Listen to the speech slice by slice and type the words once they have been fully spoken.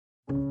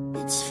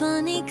It's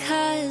funny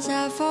 'cause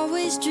I've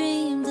always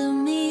dreamed of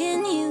me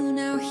and you.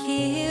 Now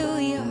here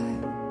we are,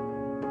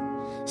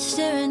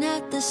 staring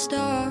at the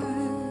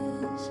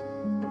stars.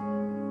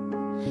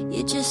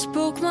 You just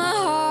broke my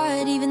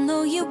heart, even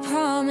though you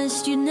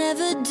promised you'd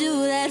never do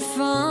that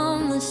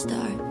from the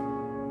start.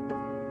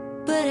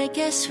 But I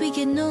guess we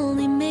can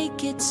only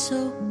make it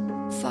so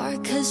far,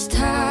 'cause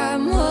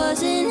time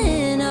wasn't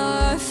in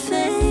our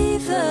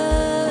favor.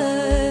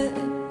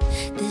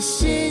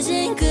 This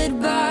isn't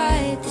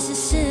goodbye, this is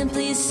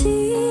simply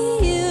see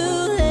you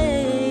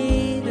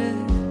later.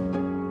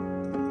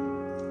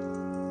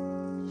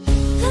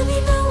 Let me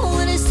know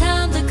when it's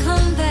time to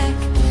come back.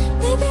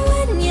 Maybe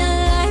when your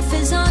life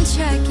is on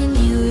track and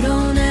you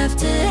don't have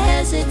to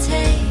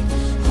hesitate.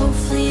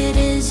 Hopefully it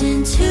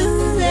isn't too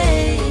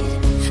late.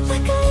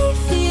 Luckily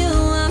for you,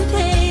 I'm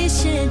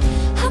patient.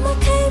 I'm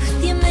okay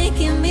with you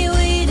making me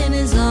wait, and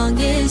as long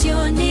as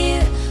you're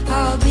near,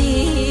 I'll be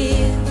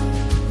here,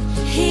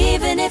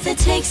 even if it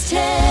takes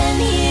 10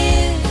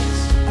 years.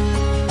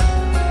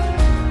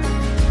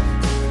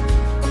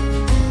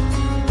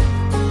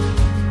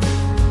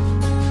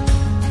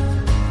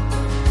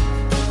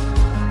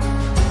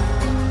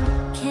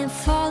 Can't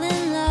fall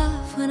in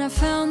love when I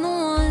found the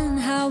one.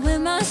 How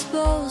am I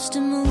supposed to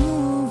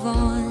move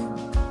on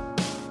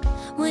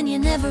when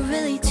you're never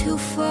really too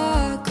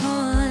far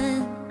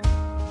gone?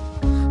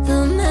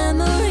 The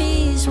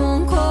memories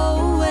won't go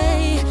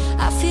away.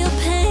 I feel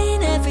pain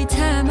every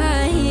time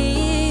I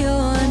hear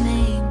your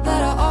name,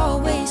 but I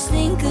always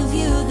think of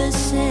you the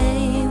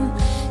same.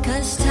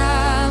 'Cause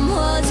time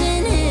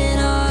wasn't in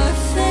our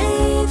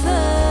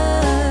favor.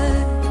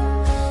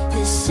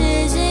 This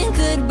isn't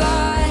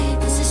goodbye,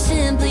 this is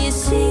simply a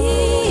see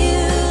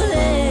you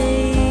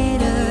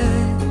later.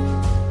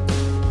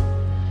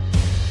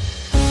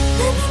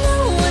 Let me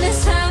know when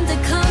it's time to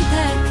come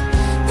back.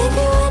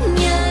 Maybe when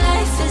your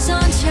life is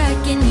on track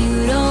and you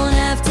don't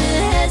have to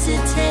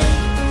hesitate.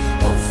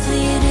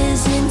 Hopefully it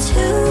isn't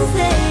too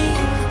late.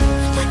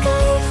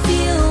 Luckily for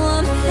you,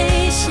 I'm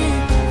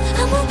patient.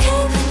 I'm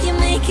okay with you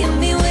making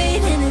me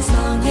wait, and as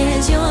long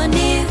as you're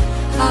near,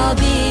 I'll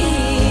be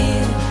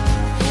here,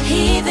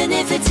 even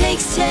if it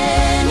takes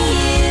 10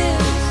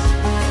 years.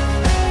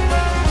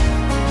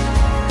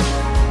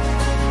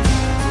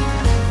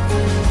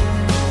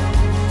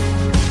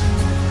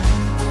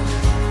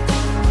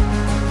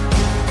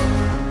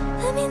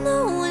 Let me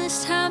know when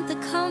it's time to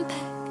come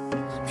back.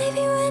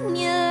 Maybe when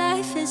your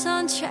life is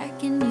on track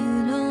and you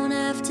don't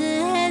have to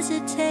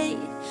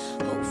hesitate.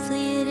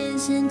 Hopefully it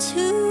isn't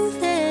too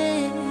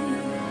late.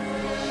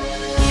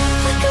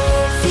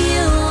 Luckily for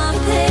you, I'm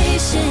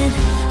patient.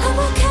 I'm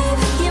okay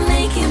with you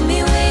making me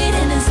wait,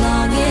 and as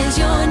long as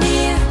you're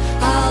near,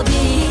 I'll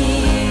be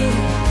here,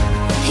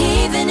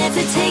 even if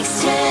it takes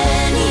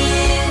 10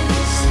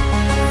 years.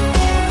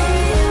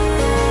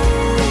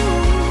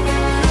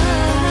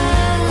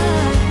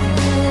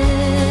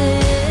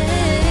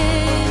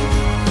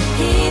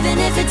 Even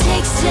if it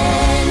takes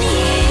 10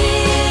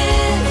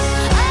 years.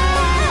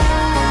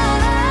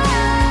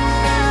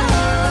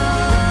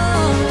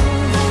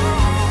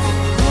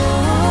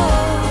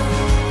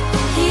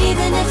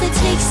 Even if it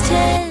takes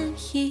 10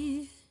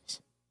 years.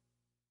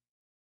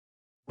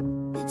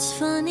 It's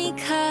funny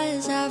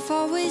 'cause I've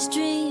always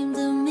dreamed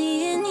of me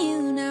and you.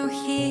 Now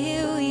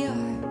here we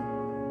are,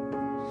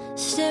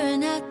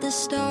 staring at the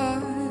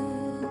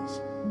stars.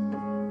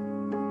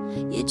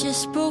 You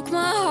just broke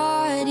my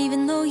heart,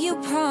 even though you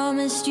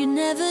promised you'd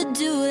never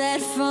do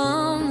that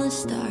from the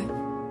start.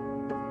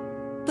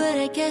 But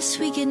I guess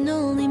we can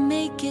only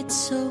make it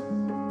so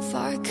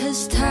far, 'cause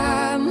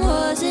time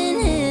wasn't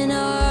in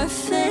our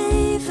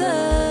favor.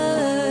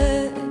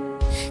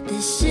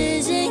 This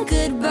isn't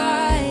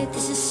goodbye,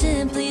 this is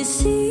simply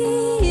see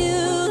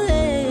you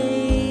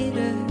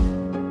later.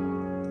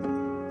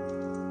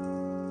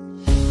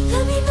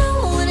 Let me know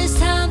when it's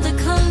time to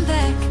come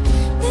back.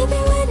 Maybe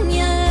when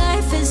your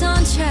life is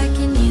on track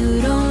and you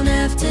don't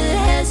have to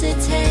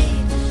hesitate.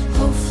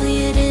 Hopefully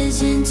it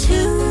isn't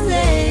too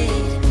late.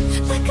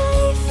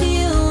 Luckily for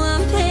you,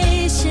 I'm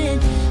patient.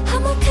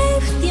 I'm okay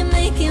with you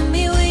making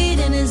me wait,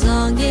 and as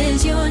long as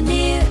you're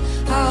near,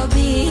 I'll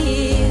be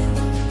here,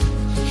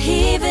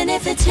 even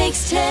if it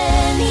takes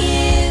 10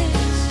 years.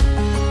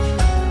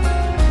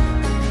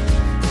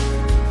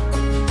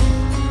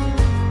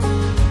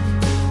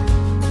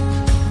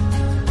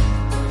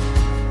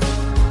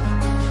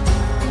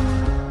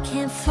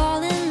 Can't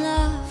fall in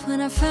love when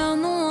I found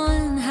the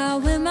one. How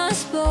am I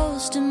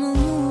supposed to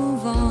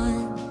move on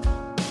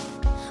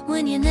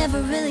when you're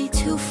never really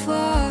too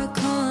far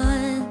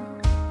gone?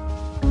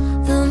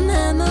 The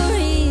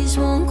memories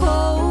won't go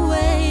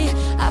away.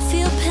 I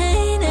feel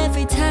pain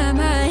every time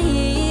I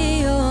hear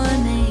your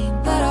name,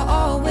 but I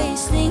always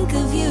think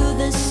of you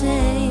the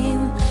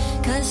same.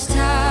 'Cause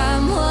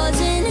time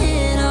wasn't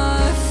in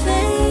our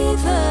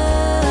favor.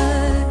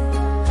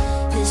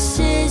 This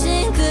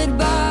isn't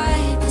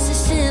goodbye, this is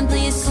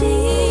simply a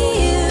see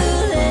you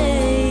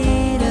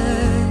later.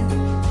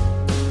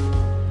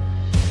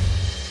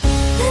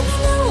 Let me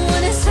know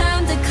when it's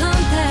time to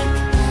come back.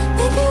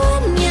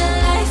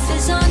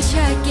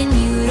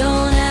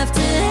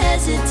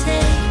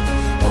 hesitate.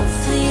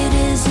 Hopefully it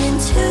isn't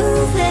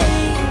too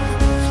late.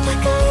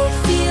 Luckily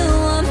for you,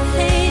 I'm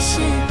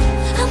patient.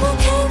 I'm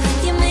okay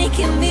with you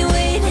making me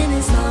wait, and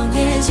as long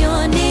as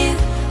you're near,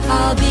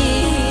 I'll be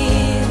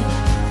here,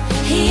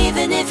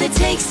 even if it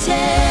takes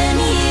 10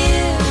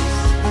 years.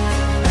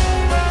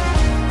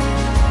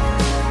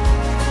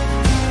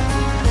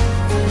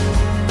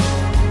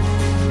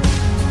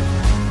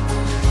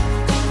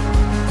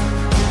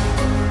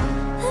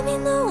 Let me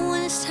know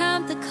when it's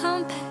time to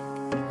come back.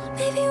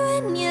 Maybe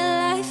when your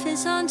life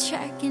is on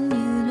track and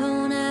you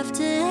don't have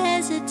to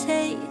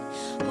hesitate.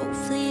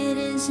 Hopefully it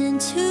isn't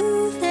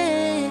too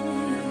late.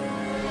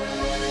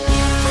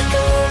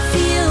 Luckily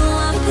for you,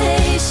 I'm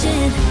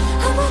patient.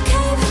 I'm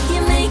okay with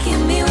you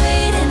making me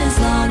wait, and as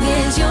long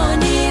as you're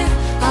near,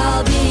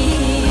 I'll be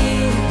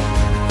here,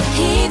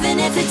 even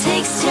if it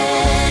takes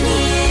 10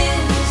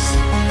 years.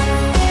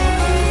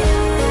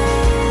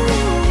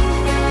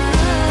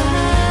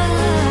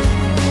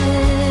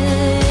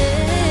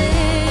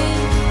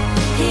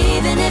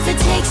 Even if it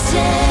takes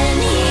 10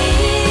 years.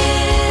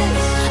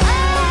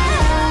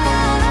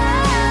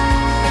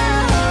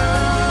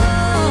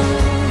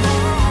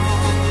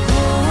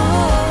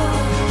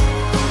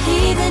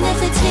 Even if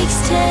it takes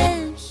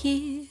 10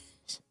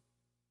 years.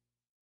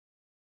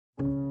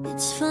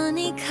 It's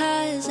funny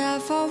 'cause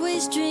I've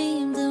always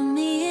dreamed of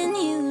me and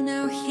you.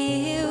 Now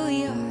here we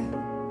are,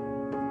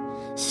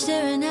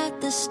 staring at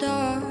the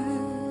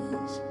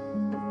stars.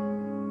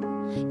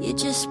 You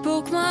just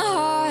broke my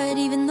heart,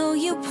 even though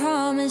you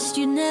promised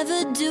you'd never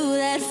do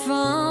that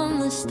from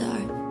the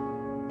start.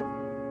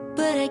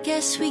 But I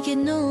guess we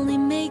can only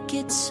make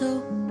it so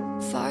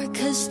far,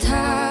 'cause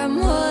time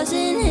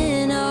wasn't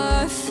in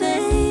our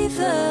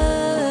favor.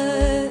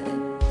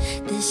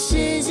 This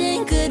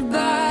isn't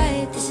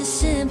goodbye, this is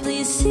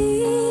simply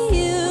see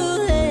you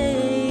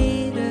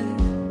later.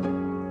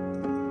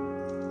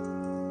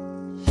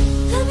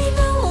 Let me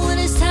know when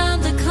it's time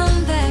to come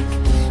back.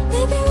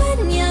 Maybe when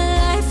your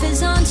life is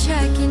on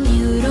track and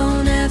you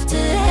don't have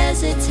to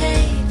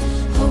hesitate.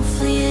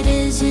 Hopefully it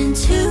isn't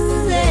too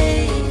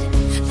late.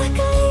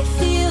 Luckily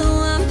for you,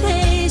 I'm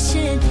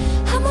patient.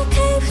 I'm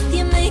okay with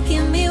you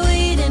making me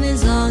wait, and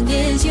as long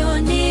as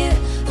you're near,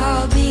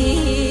 I'll be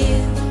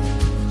here,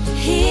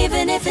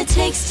 even if it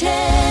takes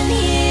 10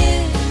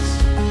 years.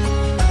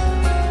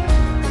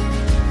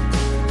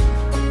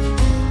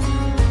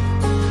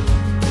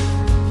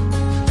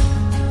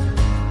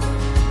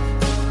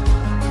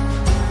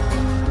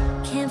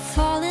 Can't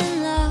fall in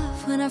love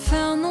when I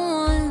found the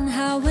one.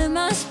 How am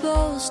I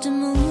supposed to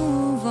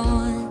move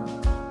on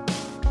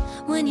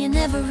when you're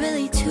never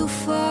really too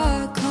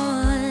far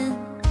gone?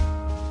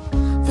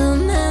 The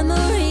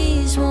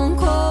memories won't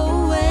go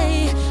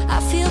away. I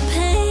feel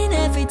pain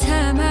every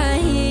time I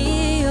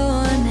hear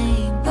your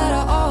name, but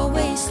I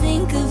always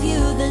think of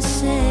you the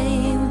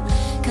same.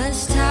 'Cause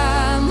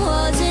time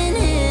wasn't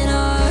in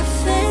our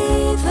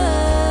favor.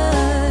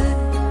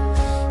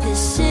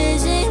 This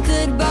isn't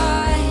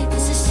goodbye,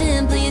 this is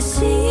simply a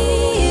see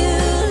you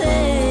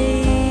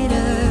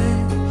later.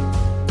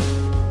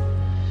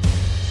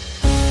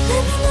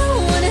 Let me know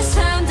when it's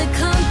time to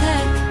come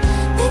back.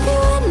 Maybe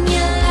when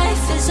your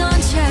life is on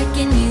track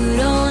and you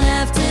don't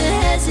have to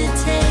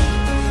hesitate.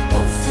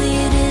 Hopefully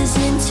it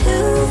isn't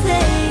too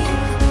late.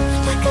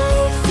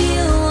 Luckily for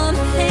you, I'm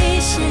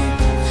patient.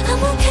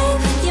 I'm okay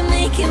with you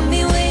making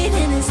me wait,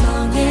 and as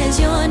long as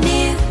you're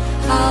near,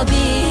 I'll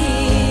be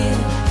here,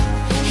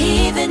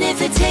 even if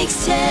it takes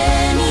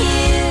 10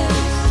 years.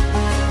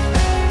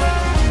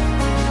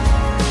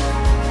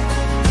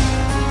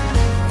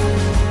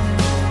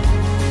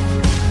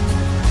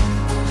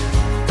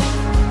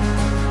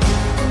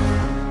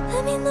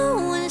 Let me know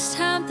when it's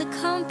time to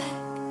come back.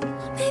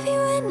 Maybe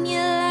when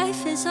your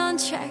life is on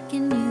track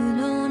and you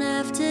don't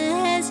have to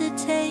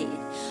hesitate.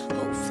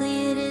 Hopefully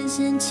it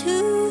isn't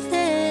too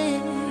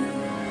late.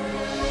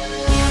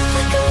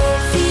 Luckily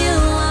for you,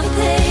 I'm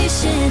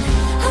patient.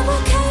 I'm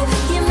okay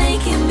with you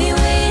making me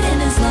wait,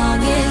 and as long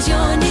as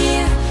you're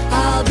near,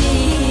 I'll be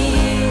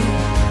here,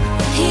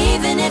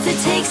 even if it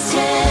takes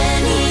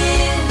 10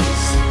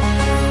 years.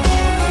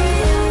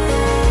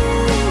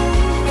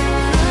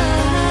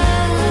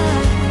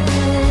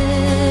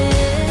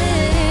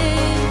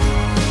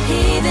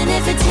 Even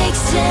if it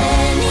takes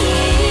 10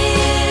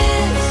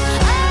 years.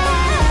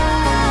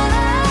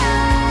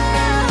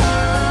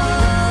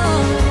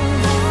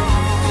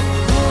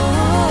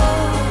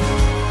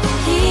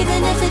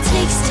 Even if it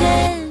takes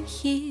 10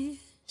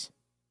 years.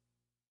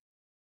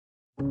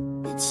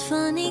 It's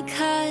funny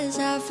 'cause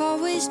I've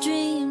always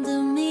dreamed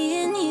of me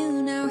and you.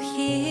 Now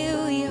here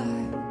we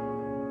are,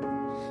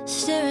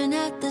 staring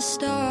at the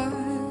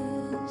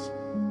stars.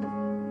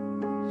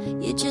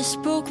 You just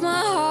broke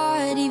my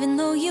heart, even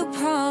though you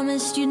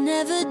promised you'd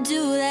never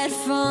do that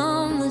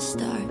from the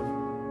start.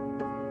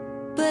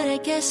 But I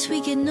guess we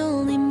can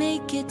only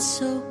make it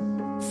so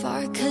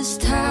far, 'cause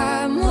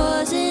time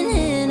wasn't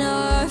in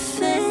our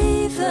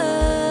favor.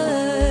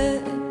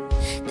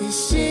 This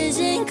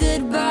isn't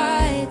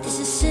goodbye, this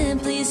is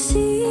simply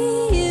see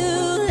you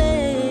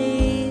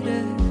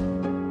later.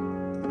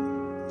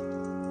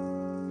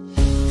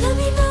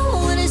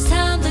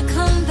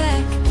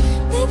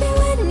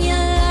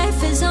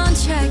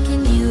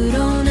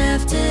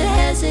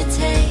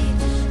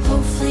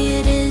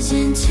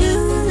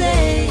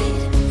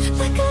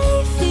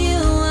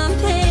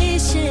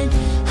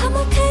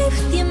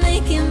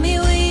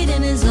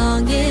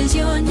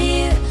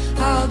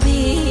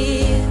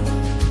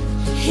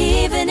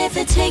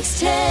 it takes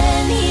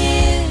 10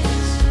 years.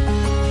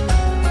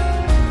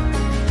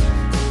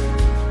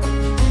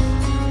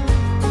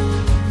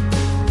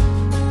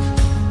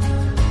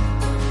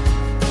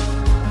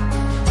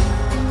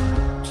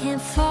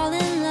 Can't fall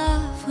in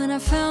love when I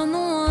found the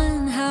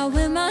one. How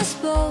am I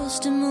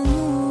supposed to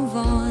move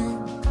on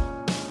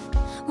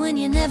when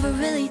you're never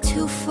really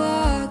too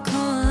far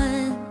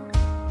gone?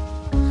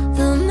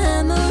 The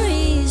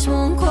memories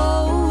won't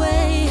go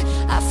away.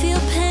 I feel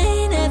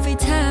pain every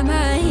time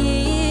I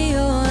hear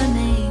your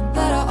name,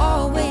 but I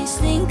always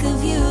think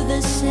of you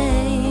the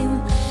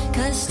same.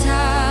 'Cause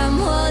time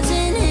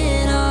wasn't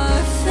in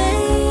our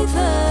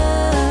favor.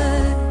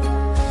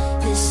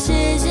 This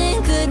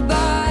isn't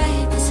goodbye,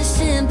 this is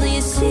simply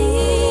a see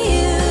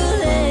you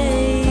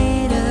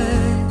later.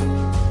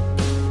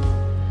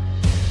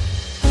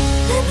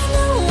 Let me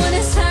know when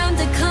it's time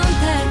to come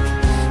back.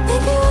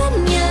 Maybe when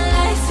your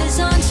life is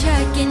on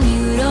track and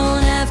you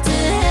don't have to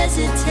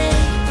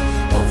hesitate.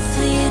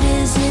 Hopefully it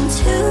isn't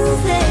too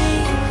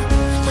late.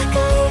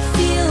 Luckily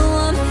for you,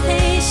 I'm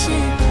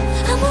patient.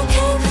 I'm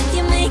okay with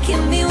you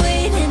making me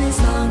wait, and as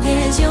long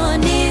as you're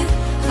near,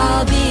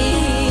 I'll be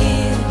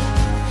here,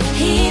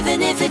 even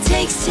if it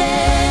takes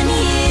 10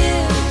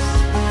 years.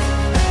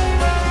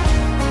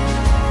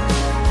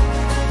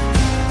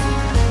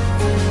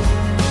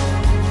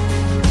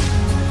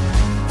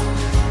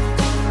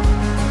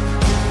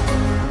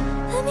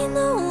 Let me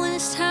know when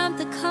it's time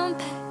to come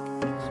back.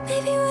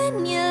 Maybe when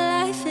your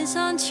life is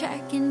on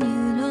track and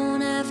you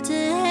don't have to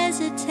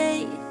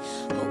hesitate.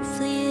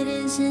 Hopefully it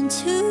isn't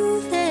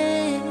too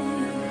late.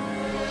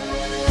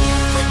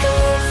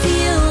 Luckily for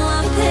you,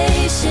 I'm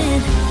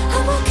patient.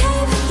 I'm okay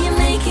with you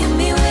making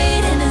me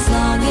wait, and as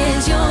long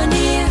as you're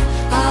near,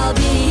 I'll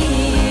be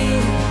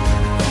here,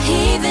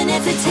 even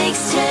if it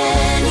takes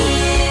 10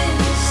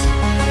 years.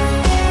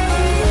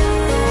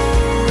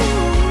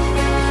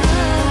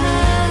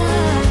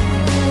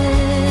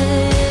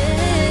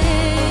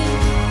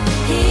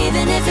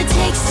 Even if it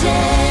takes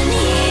 10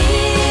 years.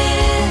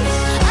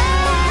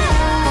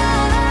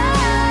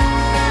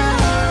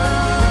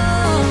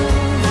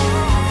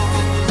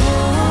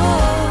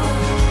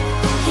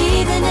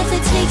 Even if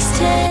it takes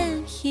 10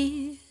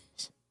 years.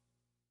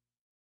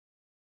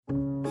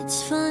 It's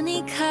funny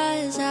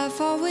 'cause I've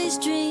always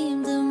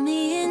dreamed of me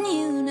and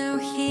you. Now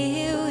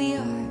here we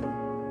are,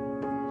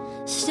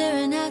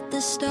 staring at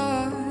the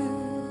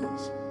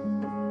stars.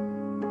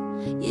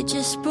 You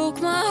just broke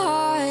my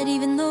heart,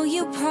 even though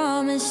you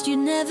promised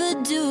you'd never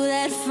do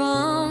that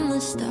from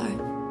the start.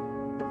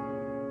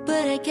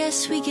 But I guess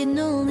we can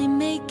only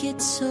make it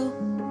so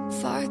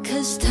far,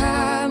 'cause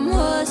time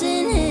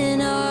wasn't in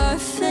our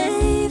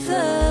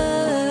favor.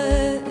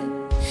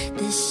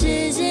 This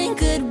isn't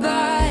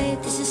goodbye,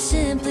 this is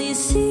simply a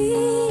see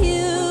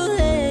you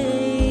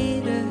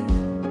later.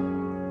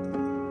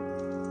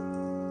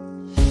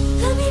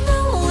 Let me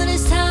know when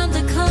it's time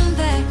to come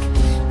back.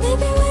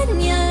 Maybe when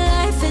your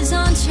life is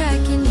on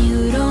track and you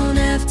don't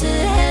have to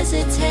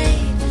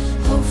hesitate.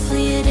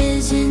 Hopefully it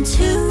isn't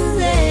too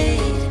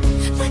late.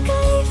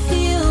 Luckily for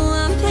you,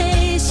 I'm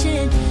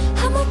patient.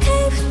 I'm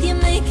okay with you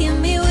making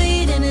me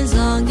wait, and as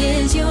long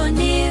as you're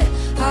near,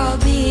 I'll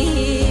be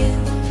here,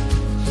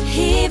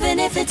 even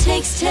if it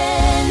takes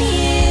 10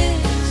 years.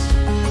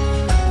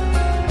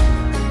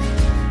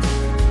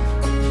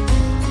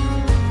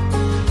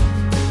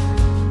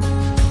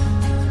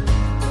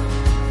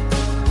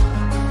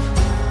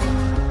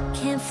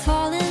 Can't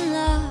fall in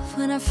love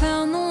when I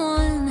found the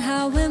one.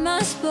 How am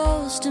I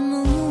supposed to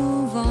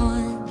move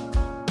on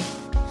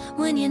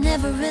when you're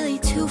never really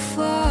too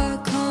far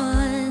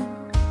gone?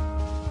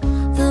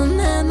 The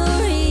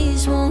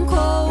memories won't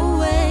go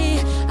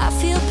away. I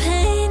feel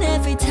pain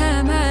every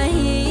time I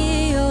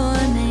hear your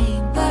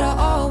name, but I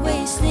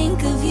always think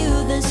of you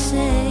the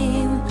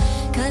same.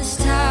 'Cause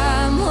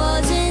time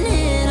wasn't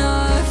in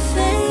our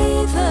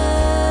favor.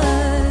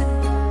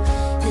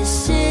 This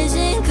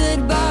isn't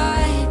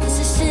goodbye, this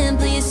is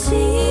simply a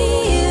see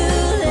you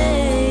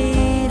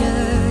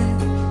later.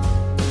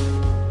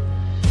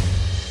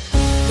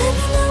 Let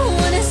me know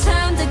when it's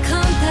time to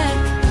come back.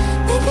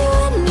 Maybe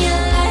when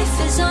your life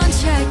is on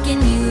track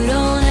and you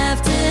don't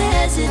have to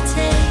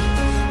hesitate.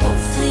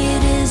 Hopefully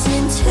it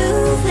isn't too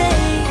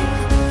late.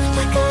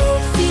 Luckily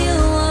for you,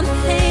 I'm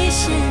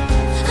patient.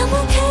 I'm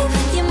okay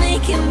with you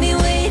making me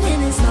wait,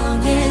 and as long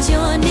as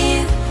you're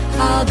near,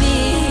 I'll be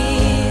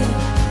here,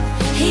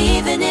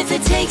 even if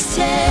it takes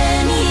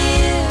 10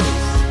 years.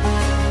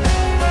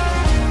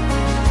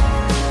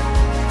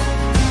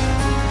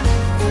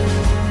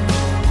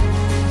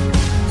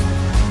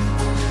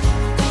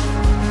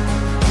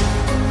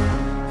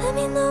 Let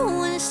me know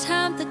when it's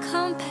time to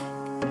come back.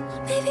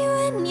 Maybe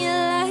when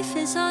your life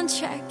is on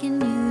track and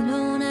you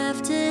don't have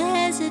to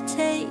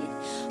hesitate.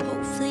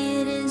 Hopefully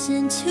it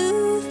isn't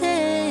too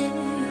late.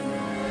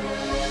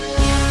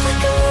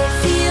 Luckily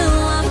for you,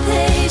 I'm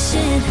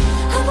patient.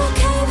 I'm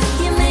okay with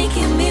you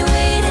making me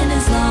wait, and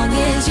as long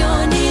as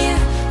you're near,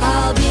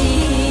 I'll be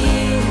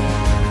here,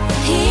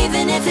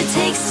 even if it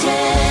takes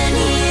 10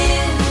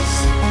 years.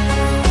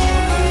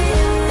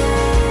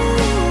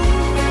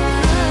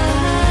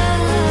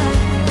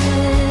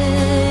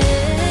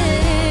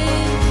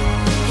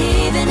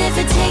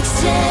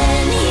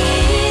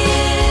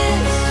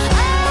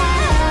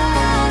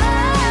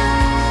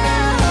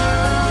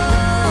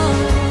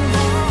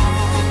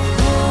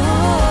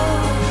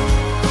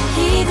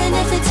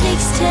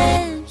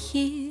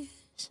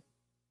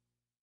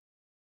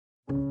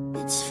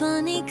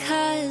 funny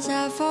 'cause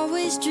I've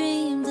always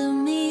dreamed of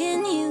me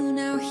and you.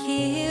 Now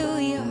here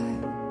we are,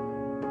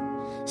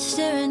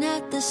 staring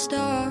at the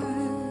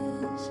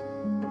stars.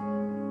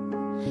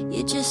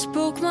 You just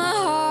broke my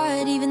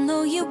heart, even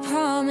though you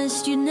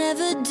promised you'd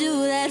never do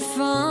that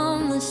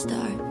from the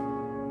start.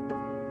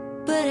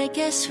 But I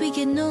guess we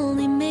can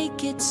only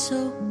make it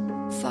so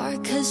far,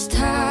 'cause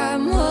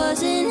time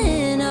wasn't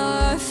in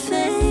our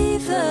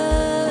favor.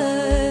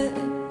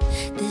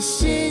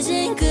 This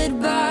isn't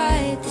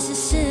goodbye, this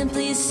is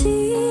simply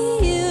see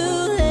you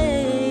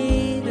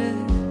later.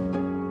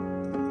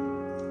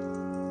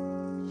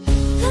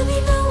 Let me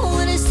know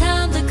when it's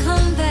time to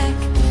come back.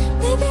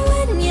 Maybe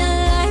when your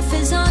life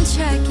is on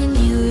track and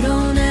you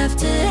don't have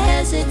to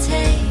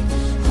hesitate.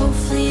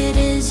 Hopefully it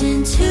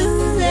isn't too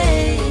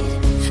late.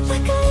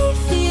 Luckily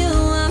for you,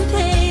 I'm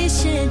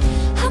patient.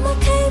 I'm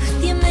okay with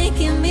you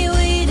making me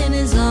wait, and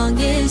as long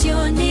as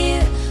you're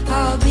near,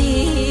 I'll be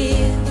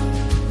here,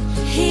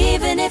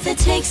 even if it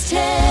takes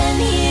 10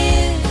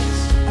 years.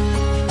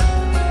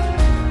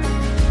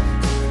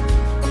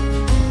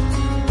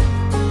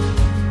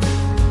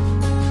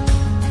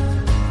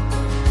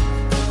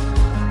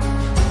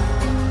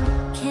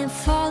 Can't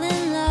fall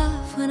in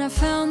love when I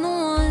found the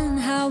one.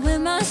 How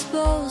am I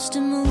supposed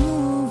to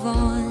move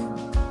on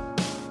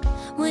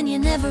when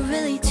you're never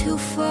really too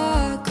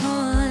far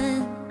gone?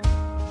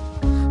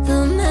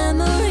 The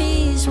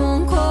memories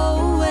won't go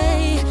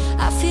away.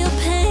 I feel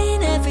pain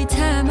every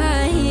time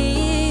I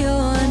hear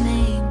your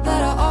name,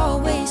 but I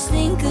always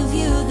think of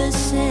you the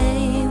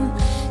same.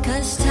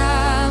 'Cause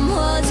time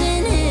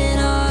wasn't in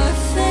our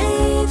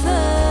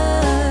favor.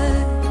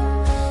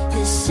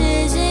 This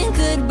isn't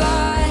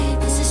goodbye,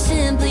 this is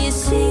simply a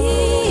see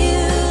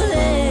you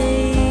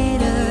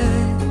later.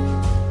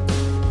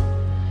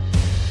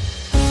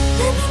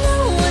 Let me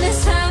know when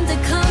it's time to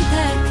come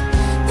back.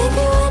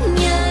 Maybe when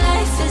your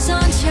life is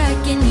on track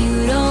and you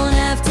don't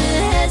have to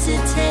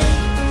hesitate.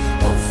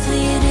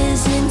 Hopefully it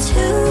isn't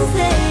too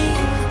late.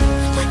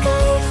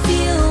 Luckily for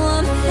you,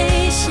 I'm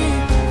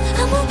patient.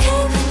 I'm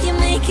okay with you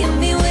making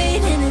me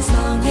wait, and as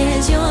long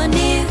as you're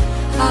near,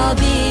 I'll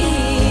be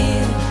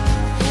here,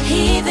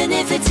 even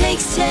if it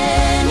takes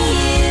 10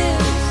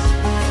 years.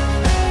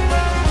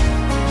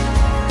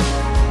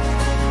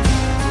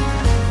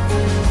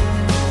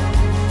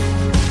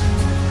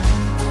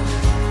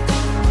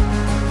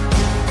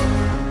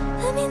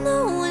 Let me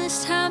know when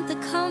it's time to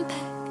come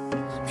back.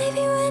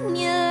 Maybe when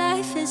your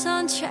life is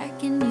on track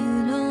and you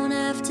don't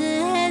have to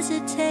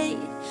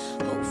hesitate.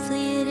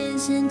 Hopefully it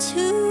isn't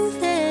too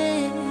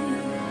late.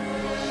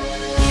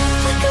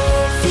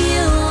 Luckily for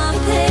you, I'm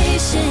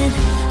patient.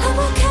 I'm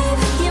okay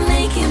with you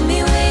making me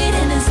wait,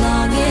 and as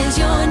long as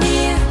you're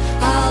near,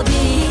 I'll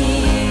be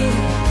here,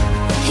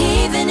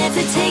 even if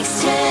it takes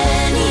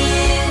 10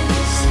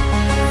 years.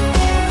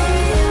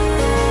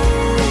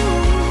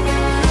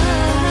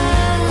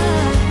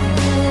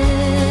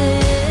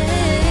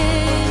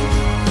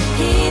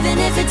 Even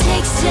if it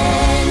takes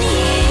 10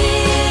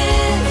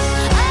 years.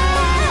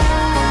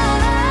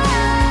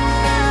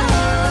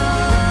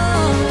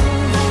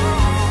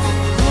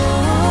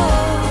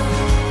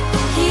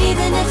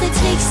 Even if it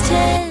takes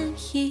 10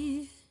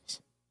 years.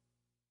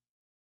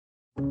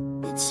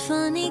 It's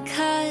funny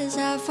 'cause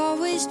I've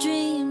always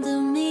dreamed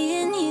of me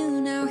and you.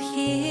 Now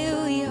here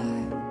we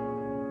are,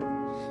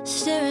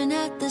 staring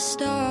at the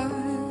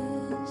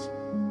stars.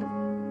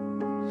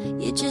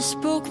 You just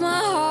broke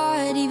my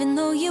heart, even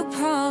though you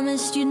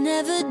promised you'd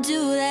never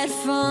do that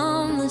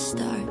from the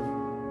start.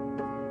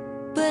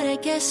 But I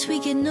guess we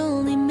can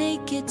only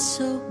make it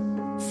so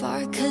far,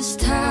 'cause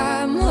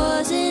time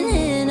wasn't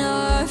in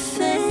our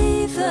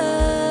favor.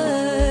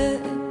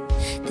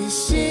 This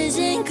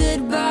isn't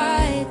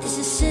goodbye, this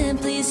is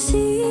simply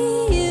see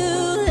you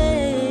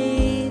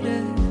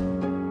later.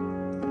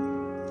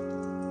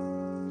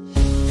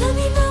 Let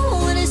me know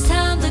when it's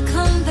time to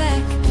come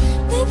back.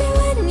 Maybe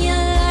when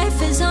your life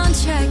is on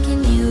track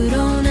and you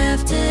don't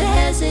have to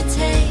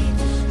hesitate.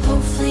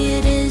 Hopefully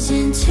it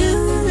isn't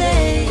too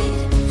late.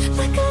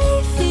 Luckily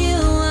for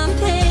you, I'm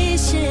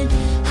patient.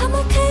 I'm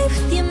okay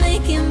with you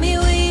making me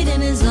wait,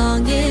 and as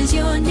long as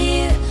you're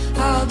near,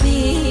 I'll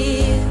be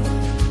here,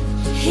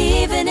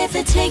 even if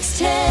it takes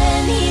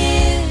 10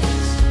 years.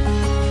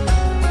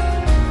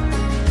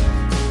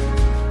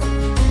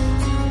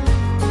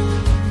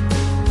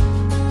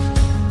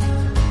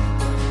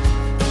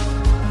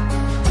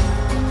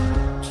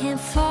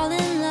 Can't fall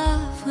in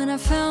love when I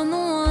found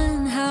the one.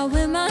 How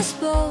am I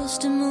supposed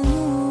to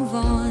move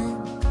on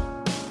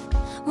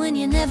when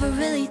you're never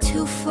really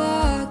too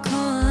far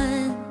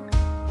gone?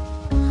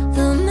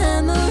 The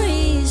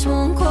memories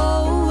won't go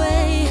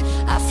away.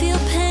 I feel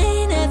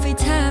pain every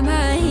time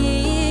I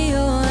hear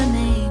your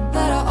name,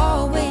 but I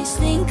always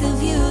think of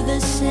you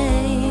the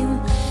same.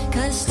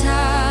 'Cause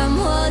time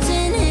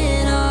wasn't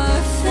in our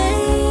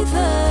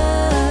favor.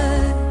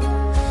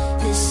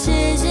 This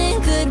isn't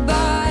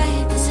goodbye,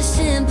 this is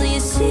simply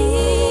a see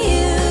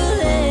you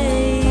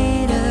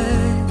later.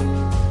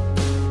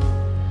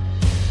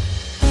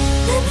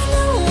 Let me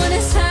know when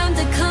it's time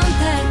to come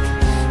back.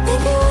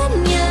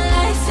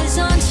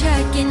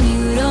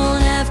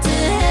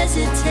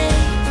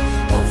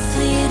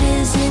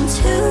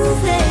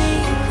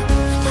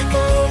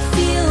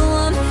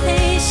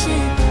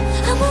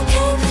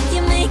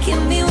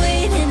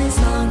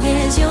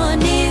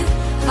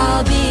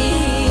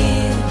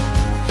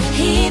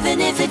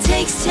 even if it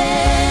takes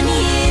 10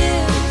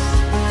 years.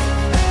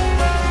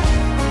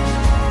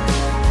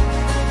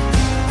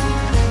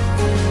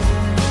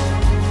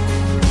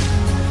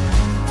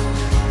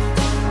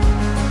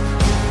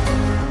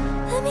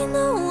 Let me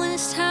know when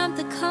it's time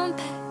to come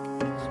back.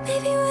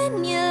 Maybe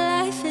when your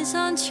life is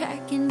on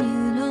track and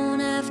you don't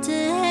have to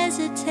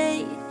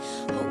hesitate.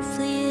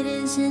 Hopefully it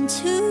isn't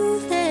too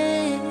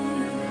late.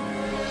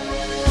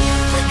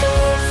 Like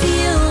I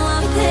feel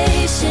I'm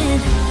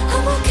patient.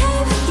 I'm okay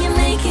with you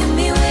making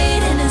me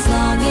wait, and as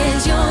long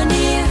as you're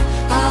near,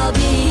 I'll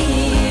be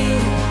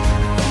here,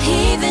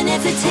 even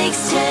if it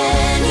takes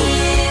 10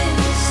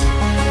 years.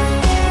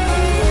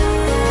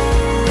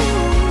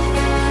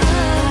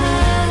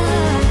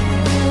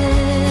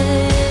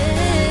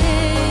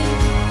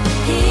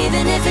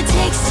 Even if it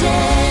takes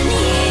 10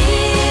 years.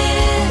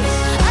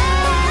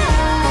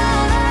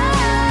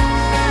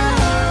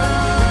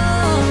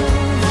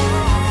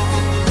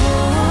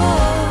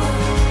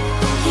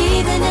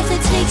 Even if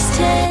it takes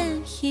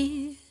 10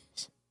 years.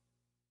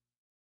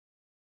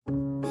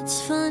 It's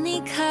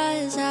funny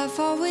 'cause I've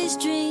always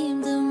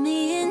dreamed of me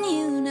and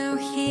you. Now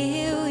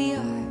here we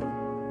are,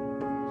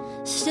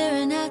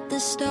 staring at the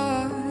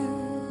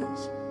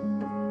stars.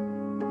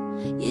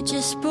 You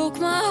just broke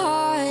my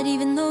heart,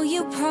 even though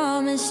you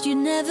promised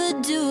you'd never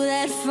do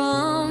that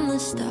from the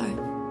start.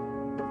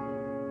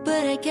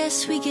 But I guess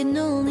we can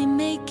only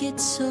make it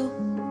so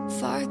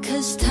far,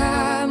 'cause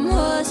time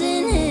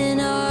wasn't in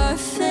our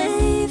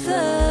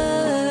favor.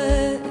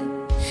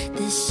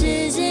 This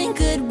isn't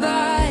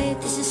goodbye,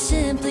 this is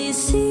simply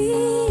see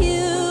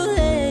you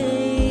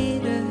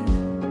later.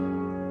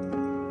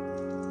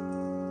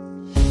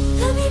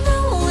 Let me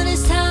know when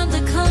it's time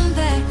to come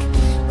back.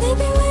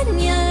 Maybe when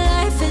your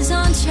life is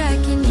on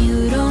track and you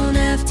don't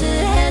have to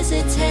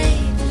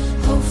hesitate.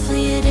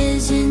 Hopefully it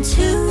isn't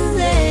too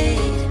late.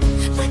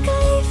 Like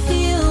I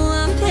feel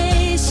I'm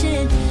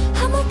patient.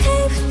 I'm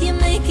okay with you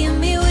making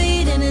me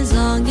wait, and as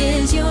long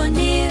as you're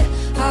near,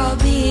 I'll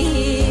be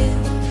here,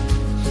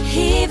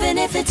 even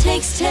if it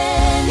takes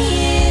 10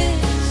 years.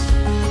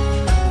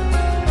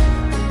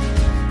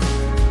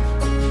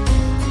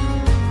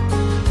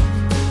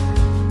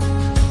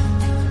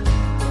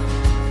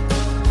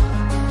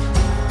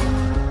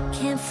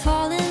 Can't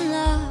fall in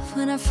love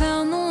when I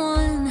found the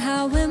one.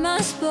 How am I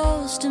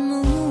supposed to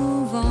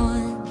move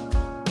on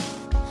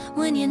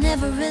when you're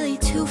never really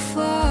too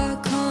far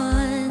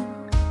gone?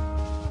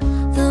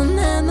 The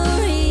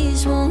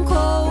memories won't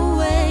go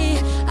away.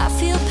 I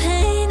feel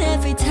pain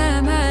every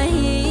time I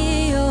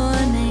hear your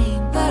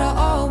name, but I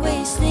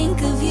always think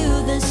of you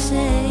the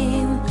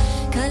same.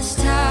 'Cause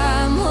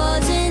time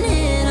wasn't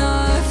in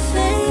our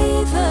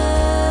favor.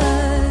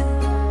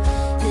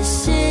 This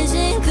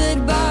isn't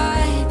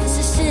goodbye, this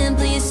is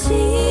simply a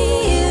see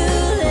you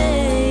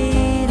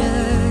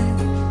later.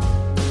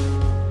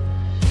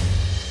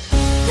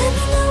 Let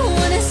me know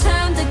when it's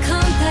time to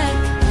come back.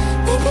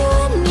 Maybe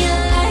when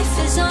your life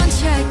is on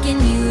track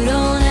and you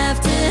don't have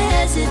to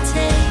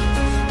hesitate.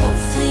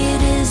 Hopefully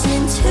it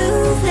isn't too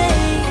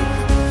late.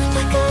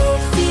 Like I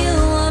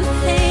feel I'm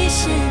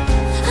patient.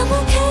 I'm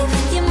okay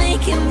with you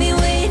making me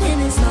wait, and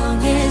as long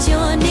as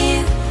you're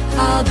near,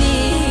 I'll be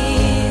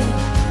here,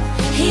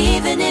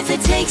 even if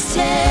it takes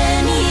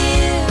 10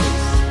 years.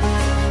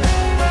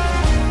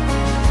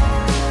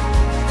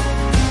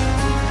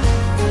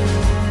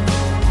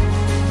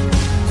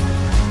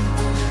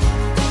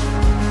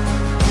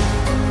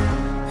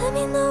 Let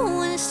me know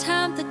when it's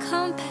time to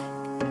come back.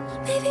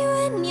 Maybe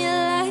when your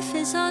life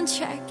is on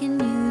track and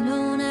you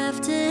don't have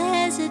to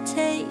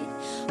hesitate.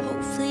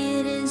 Hopefully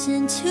it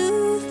isn't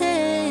too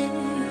late.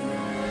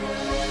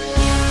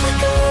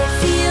 Like I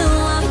feel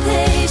I'm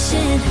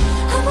patient.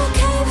 I'm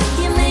okay with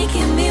you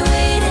making me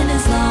wait, and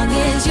as long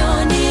as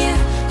you're near,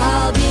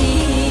 I'll be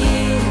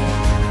here,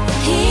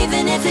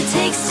 even if it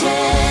takes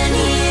 10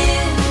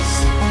 years.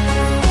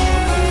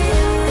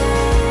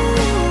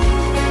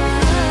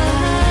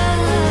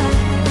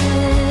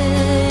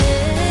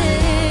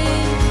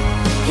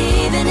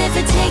 Even if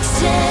it takes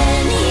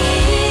 10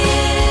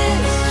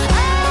 years.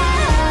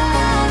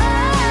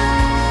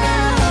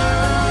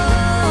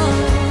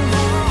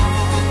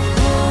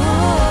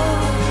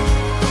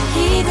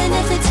 Even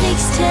if it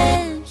takes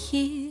 10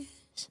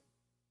 years.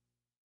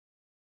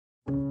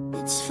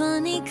 It's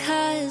funny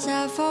 'cause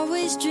I've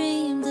always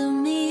dreamed of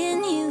me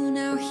and you.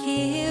 Now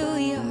here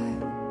we are,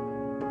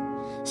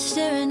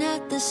 staring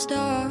at the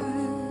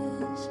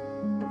stars.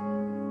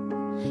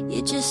 You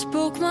just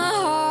broke my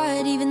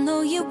heart, even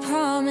though you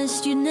promised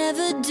you'd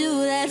never do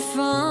that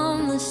from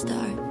the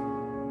start.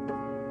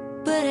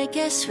 But I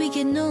guess we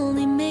can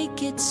only make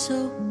it so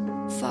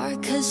far,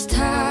 'cause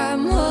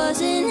time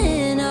wasn't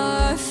in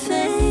our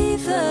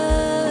favor.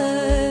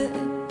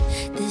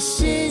 This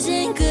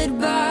isn't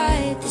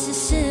goodbye, this is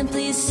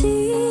simply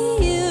see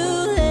you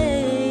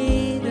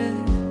later.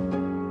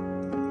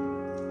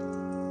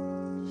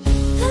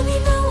 Let me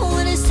know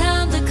when it's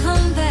time to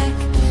come back.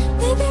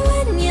 Maybe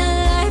when your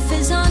life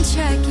is on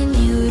track and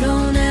you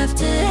don't have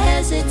to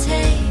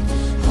hesitate.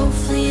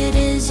 Hopefully it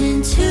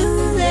isn't too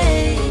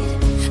late.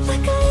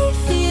 Like I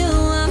feel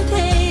I'm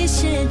patient.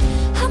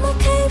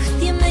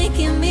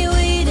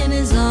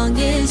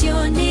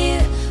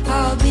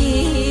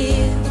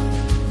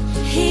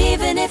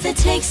 if it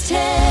takes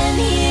 10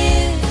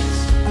 years.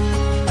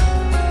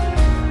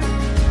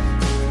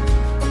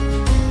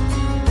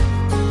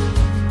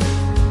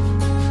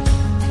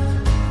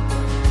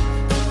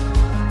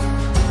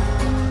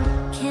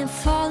 Can't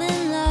fall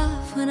in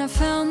love when I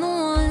found the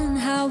one.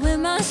 How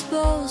am I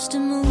supposed to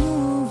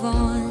move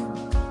on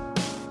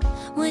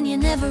when you're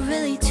never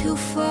really too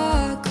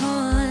far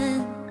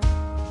gone?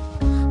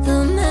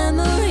 The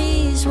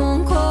memories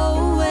won't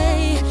go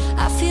away.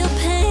 I feel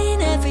pain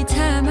every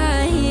time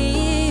I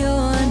hear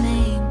your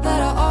name, but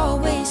I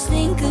always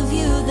think of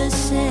you the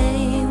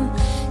same.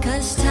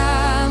 'Cause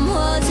time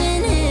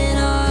wasn't in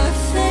our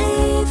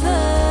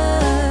favor.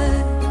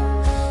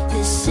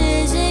 This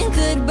isn't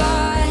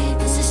goodbye,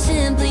 this is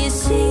simply a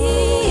see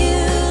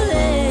you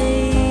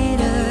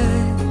later.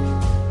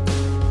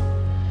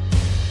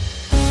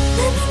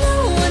 Let me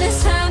know when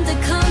it's time to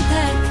come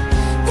back.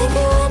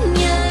 Maybe when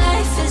your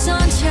life is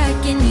on track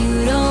and you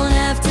don't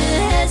have to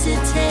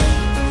hesitate.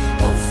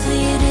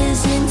 Hopefully it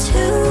isn't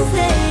too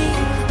late.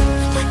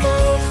 Like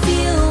I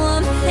feel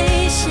I'm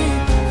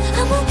patient.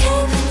 I'm okay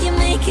with you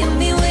making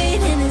me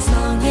wait, and as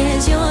long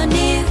as you're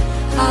near,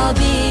 I'll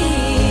be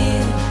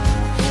here.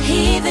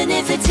 Even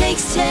if it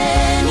takes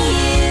 10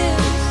 years.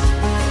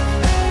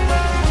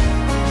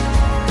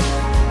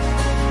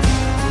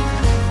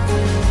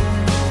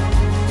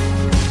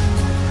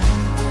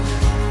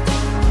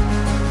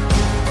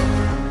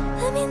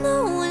 Let me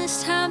know when it's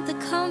time to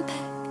come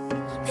back.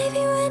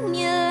 Maybe when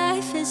your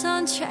life is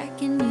on track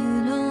and you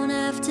don't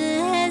have to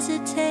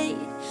hesitate.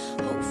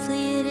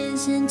 Hopefully it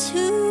isn't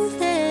too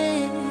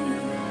late.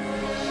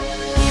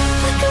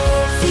 Like I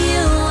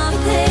feel I'm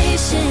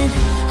patient.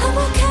 I'm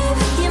okay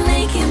with you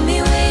making me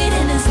wait,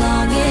 and as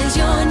long as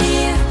you're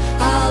near,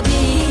 I'll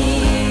be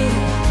here.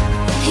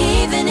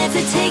 Even if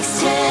it takes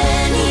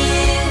 10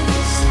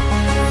 years.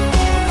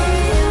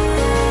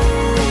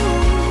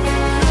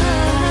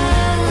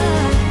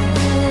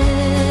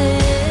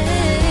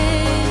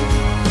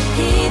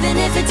 Even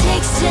if it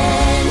takes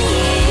 10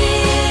 years.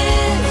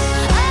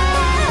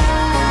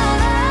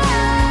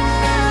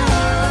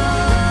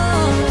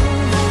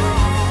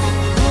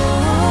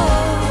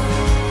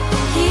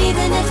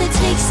 Even if it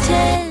takes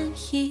 10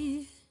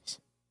 years.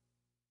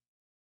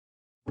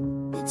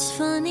 It's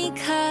funny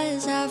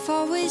 'cause I've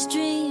always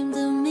dreamed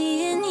of me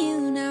and you.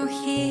 Now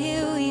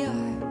here we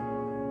are,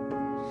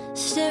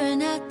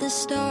 staring at the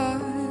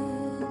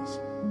stars.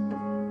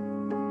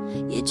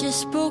 You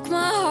just broke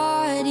my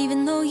heart, even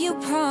though you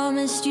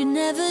promised you'd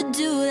never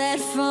do that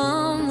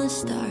from the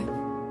start.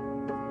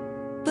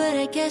 But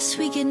I guess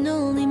we can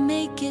only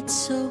make it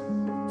so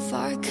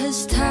far, 'cause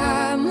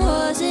time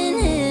wasn't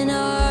in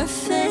our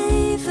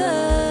favor.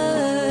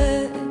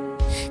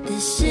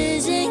 This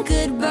isn't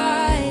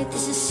goodbye,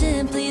 this is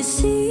simply a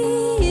see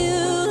you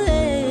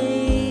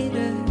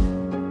later.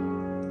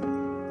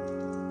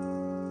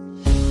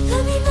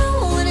 Let me know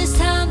when it's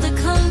time to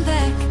come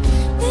back.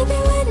 Maybe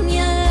when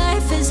your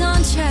life is on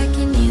track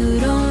and you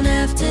don't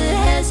have to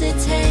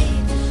hesitate.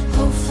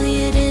 Hopefully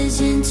it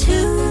isn't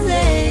too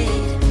late.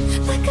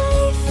 Like I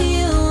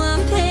feel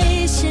I'm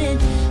patient.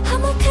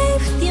 I'm okay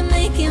with you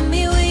making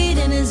me wait,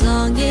 and as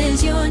long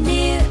as you're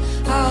near,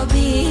 I'll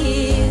be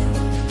here.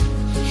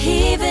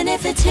 Even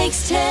if it takes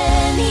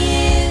 10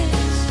 years.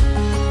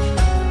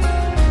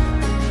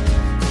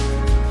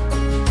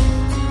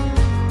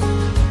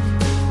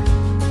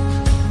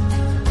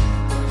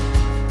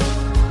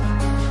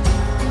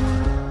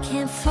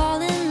 Can't fall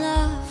in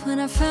love when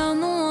I found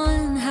the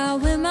one. How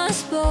am I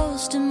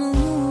supposed to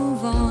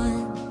move on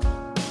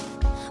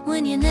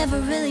when you're never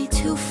really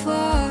too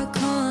far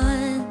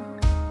gone?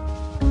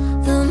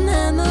 The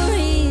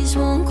memories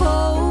won't go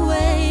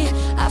away.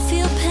 I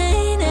feel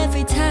pain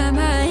every time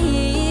I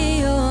hear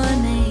your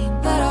name,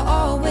 but I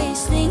always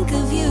think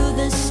of you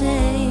the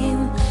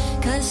same.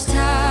 'Cause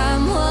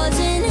time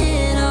wasn't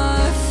in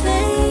our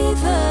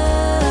favor.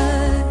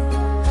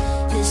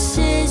 This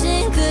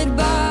isn't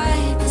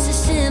goodbye, this is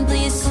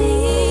simply a see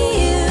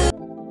you.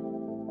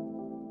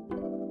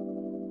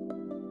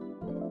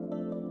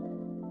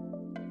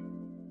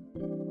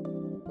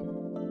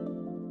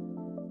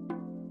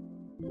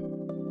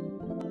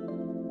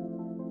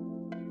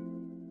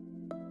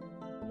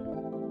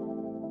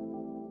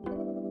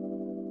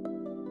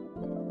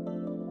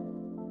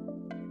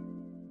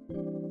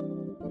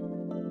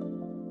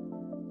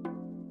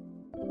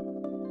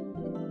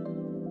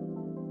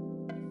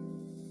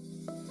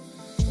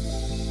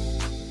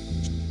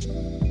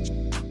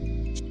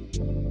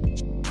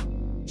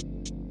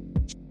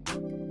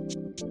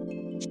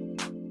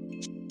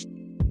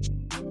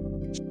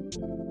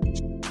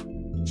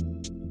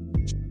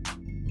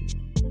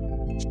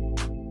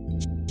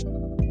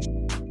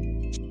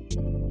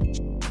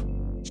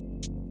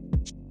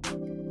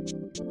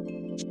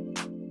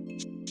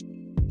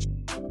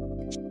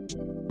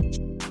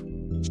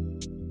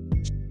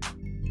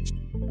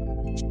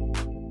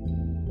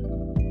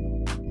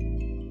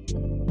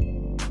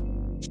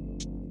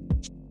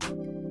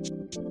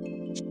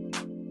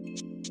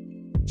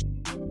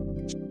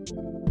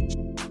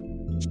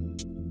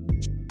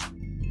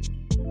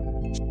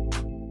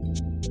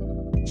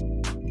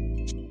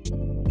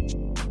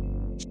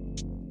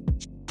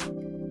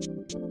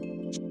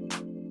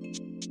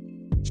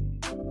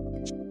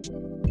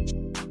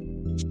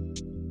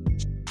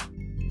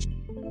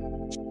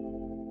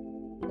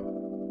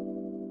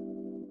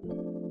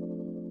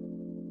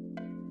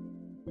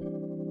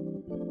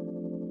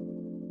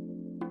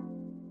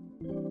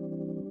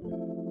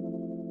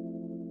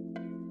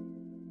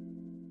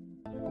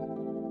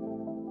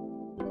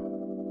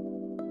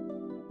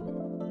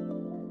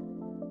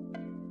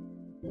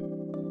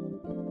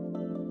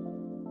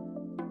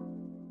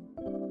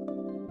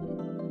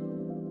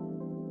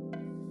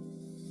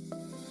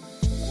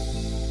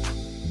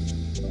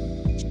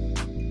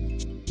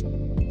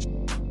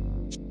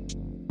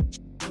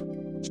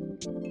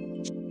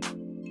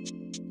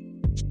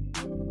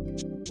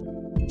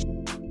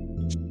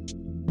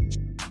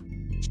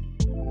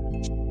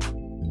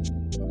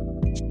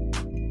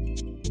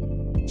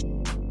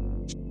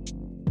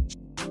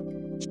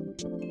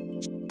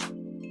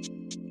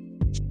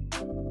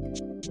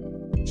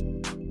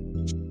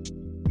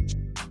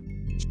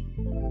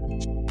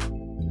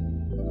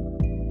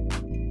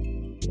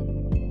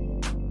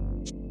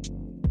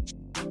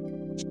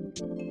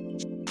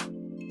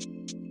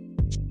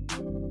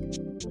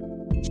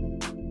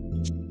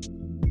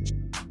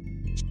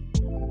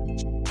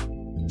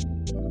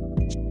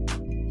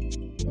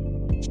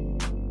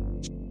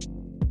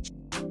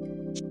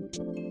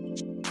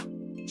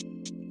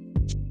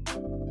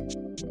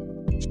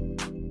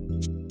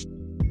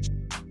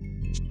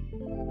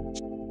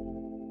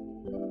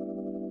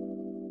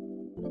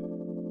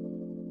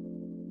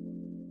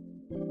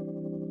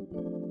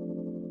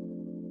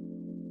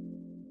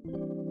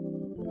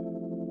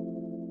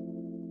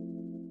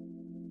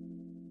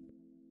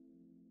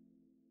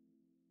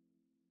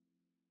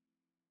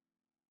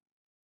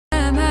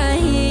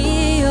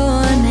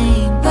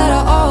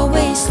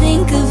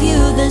 Think of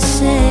you the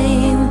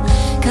same,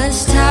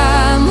 'cause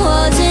time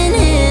wasn't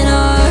in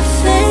our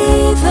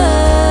favor.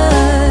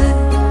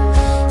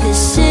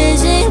 This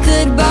isn't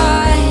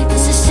goodbye,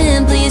 this is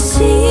simply a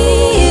see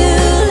you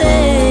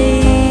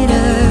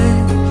later.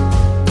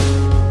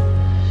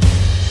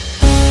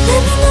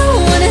 Let me know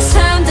when it's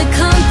time to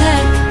come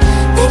back,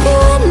 maybe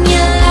when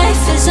your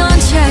life is on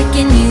track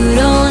and you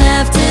don't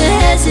have to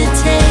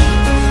hesitate.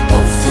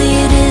 Hopefully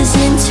it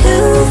isn't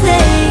too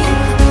late.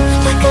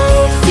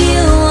 Luckily for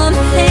you, I'm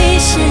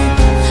patient.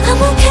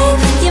 I'm okay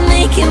with you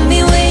making me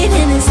wait,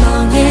 and as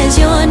long as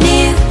you're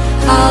near,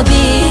 I'll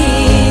be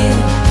here,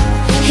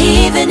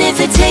 even if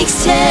it takes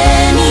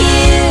 10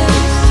 years.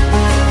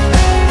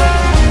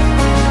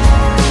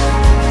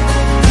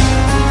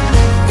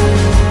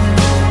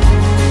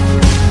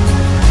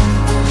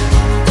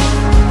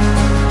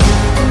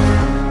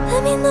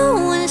 Let me know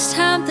when it's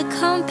time to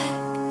come back,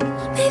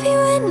 maybe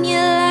when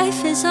your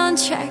life is on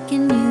track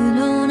and you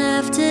don't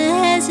have to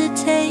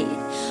hesitate.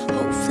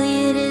 Hopefully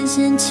it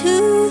isn't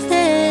too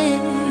late.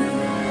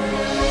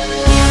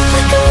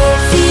 Luckily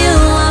for you,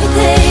 I'm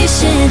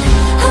patient.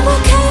 I'm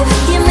okay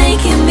with you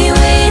making me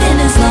wait, and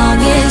as long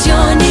as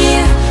you're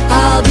near,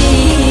 I'll be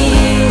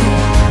here,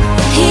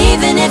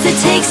 even if it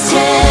takes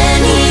 10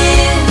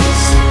 years.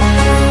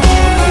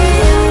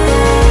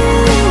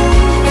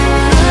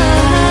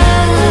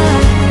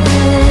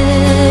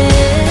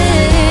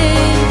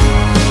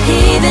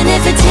 Even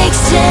if it takes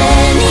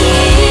 10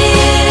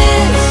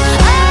 years.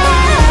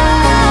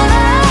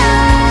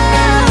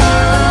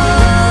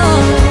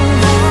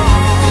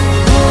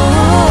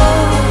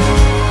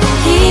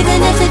 Even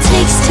if it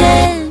takes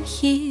 10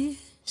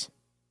 years.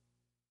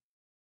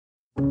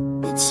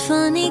 It's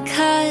funny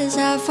 'cause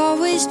I've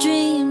always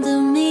dreamed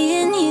of me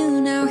and you.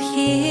 Now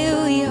here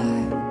we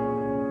are,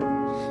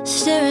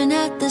 staring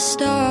at the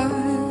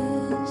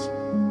stars.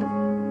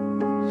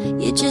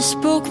 You just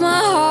broke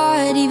my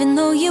heart, even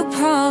though you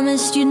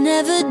promised you'd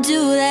never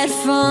do that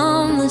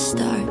from the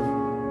start.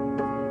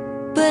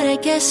 But I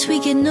guess we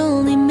can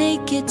only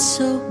make it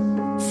so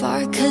far,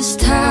 'cause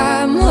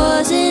time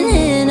wasn't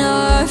in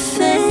our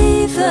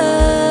favor.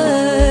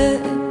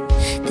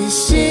 This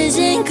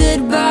isn't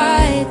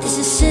goodbye, this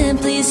is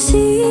simply a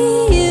see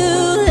you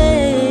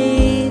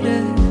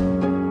later.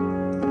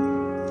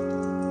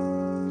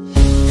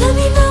 Let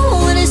me know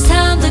when it's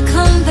time to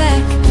come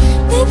back,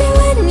 maybe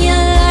when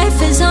your life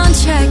is on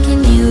track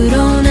and you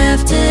don't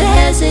have to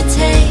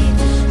hesitate.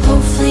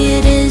 Hopefully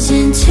it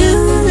isn't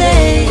too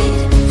late.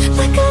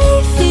 Luckily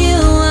for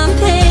you, I'm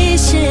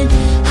patient.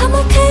 I'm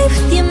okay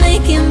with you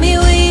making me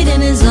wait,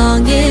 and as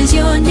long as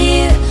you're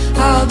near,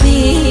 I'll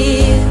be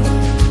here,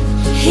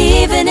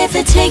 even if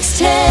it takes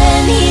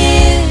 10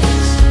 years.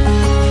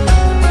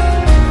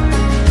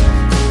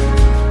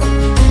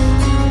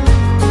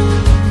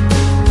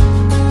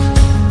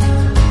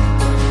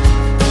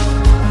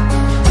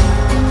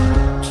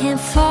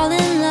 Can't fall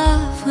in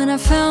love when I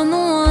found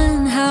the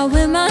one. How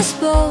am I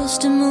supposed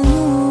to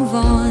move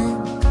on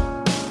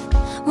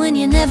when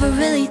you're never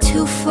really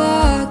too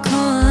far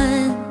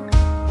gone?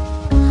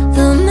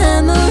 The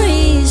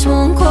memories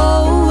won't go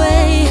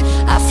away.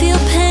 I feel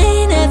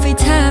pain every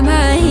time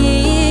I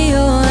hear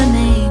your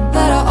name,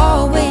 but I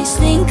always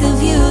think of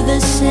you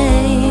the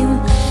same,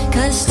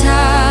 'cause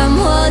time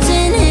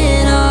wasn't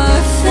in our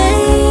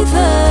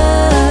favor.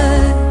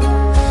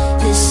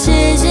 This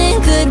isn't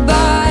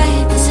goodbye,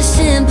 this is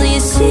simply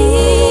a see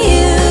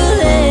you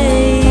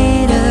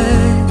later.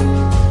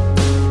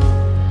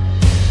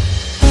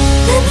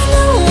 Let me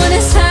know when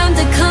it's time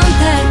to come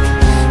back,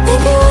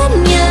 maybe when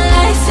your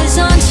life is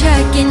on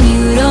track and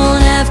you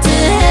don't have to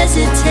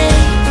hesitate.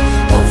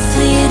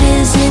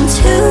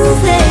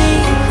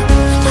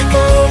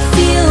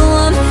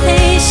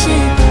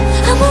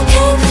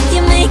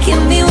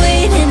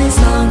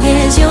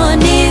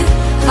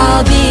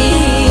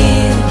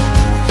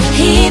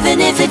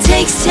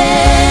 takes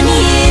 10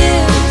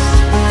 years.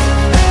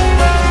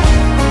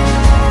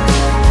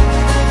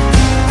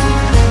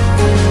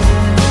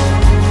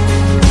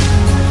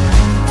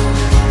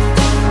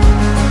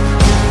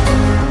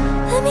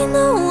 Let me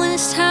know when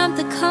it's time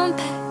to come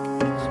back.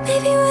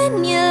 Maybe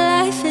when your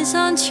life is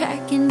on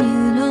track and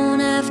you don't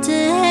have to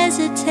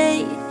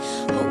hesitate.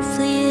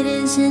 Hopefully it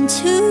isn't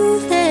too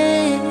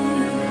late.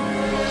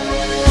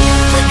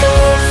 Like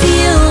I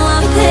feel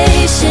I'm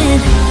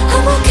patient,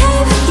 I'm okay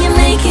with you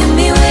making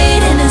me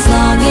wait. And as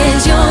long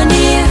as you're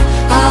near,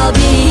 I'll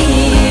be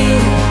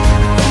here,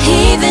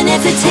 even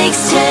if it takes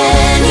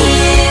 10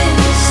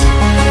 years.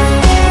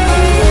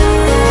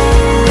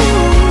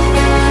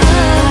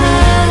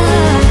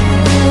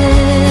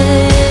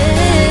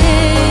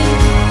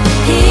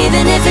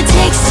 Even if it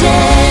takes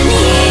 10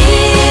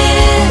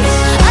 years.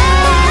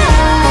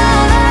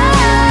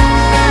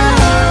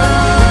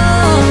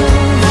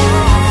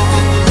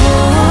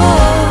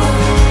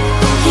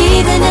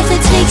 Even if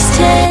it takes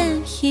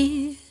 10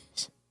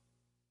 years.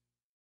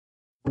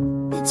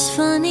 It's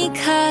funny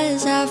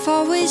 'cause I've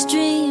always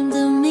dreamed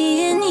of me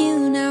and you.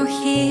 Now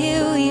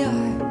here we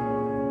are,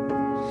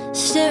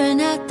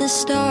 staring at the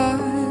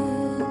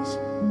stars.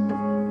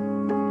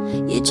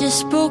 You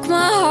just broke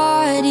my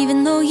heart,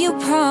 even though you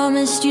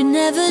promised you'd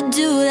never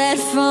do that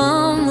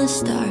from the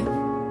start.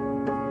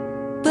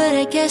 But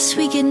I guess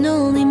we can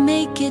only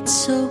make it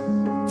so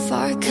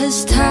far, 'cause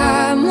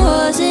time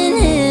wasn't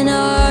in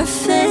our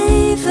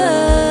favor.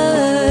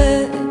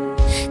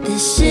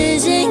 This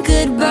isn't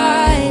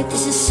goodbye,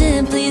 this is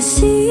simply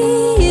see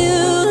you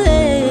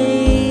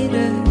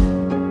later.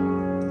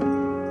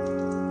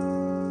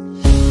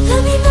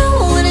 Let me know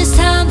when it's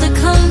time to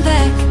come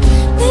back.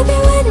 Maybe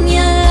when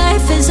your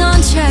life is on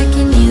track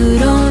and you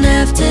don't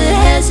have to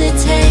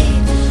hesitate.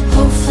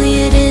 Hopefully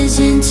it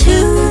isn't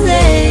too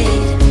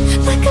late.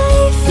 Like I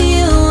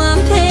feel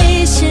I'm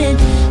patient,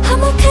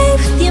 I'm okay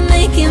with you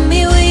making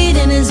me wait.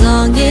 And as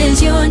long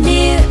as you're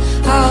near,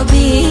 I'll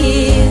be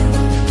here,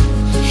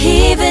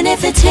 even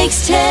if it takes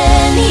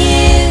 10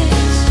 years.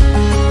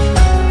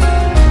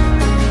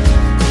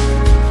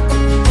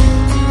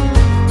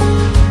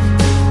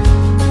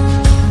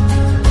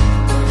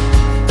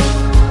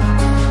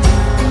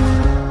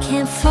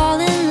 Can't fall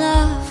in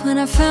love when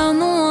I found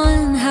the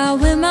one. How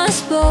am I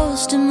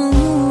supposed to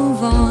move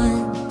on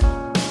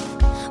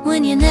when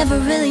you're never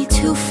really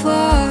too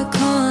far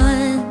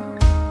gone?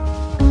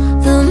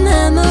 The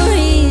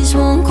memories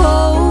won't go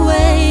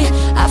away.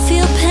 I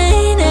feel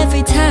pain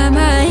every time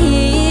I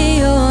hear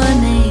your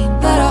name,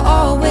 but I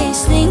always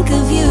think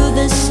of you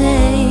the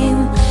same.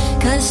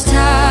 'Cause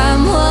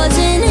time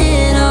wasn't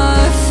in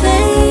our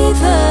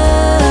favor.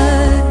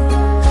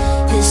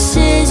 This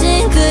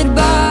isn't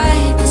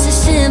goodbye, this is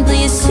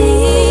simply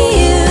see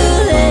you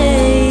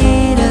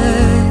later.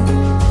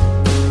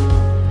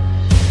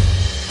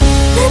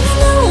 Let me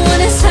know when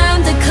it's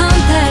time to come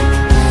back.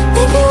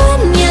 Maybe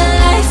when your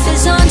life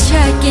is on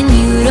track and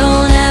you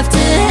don't have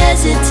to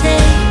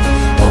hesitate.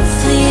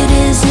 Hopefully it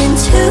isn't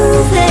too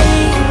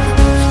late.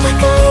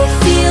 Like I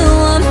feel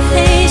I'm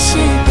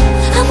patient,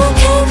 I'm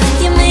okay with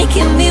you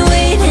making me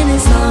wait. And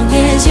as long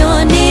as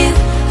you're near,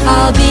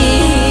 I'll be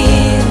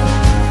here,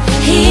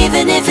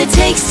 even if it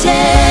takes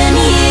 10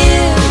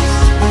 years.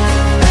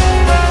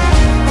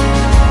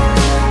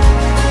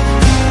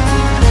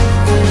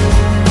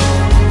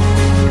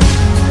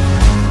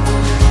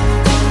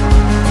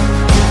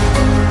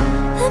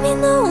 Let me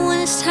know when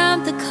it's time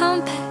to come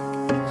back.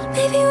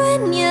 Maybe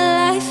when your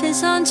life is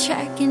on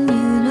track and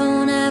you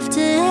don't have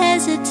to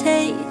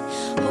hesitate.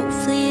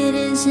 Hopefully it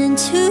isn't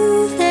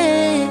too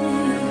late.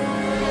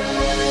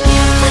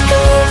 Like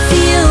I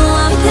feel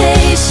I'm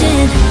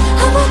patient,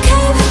 I'm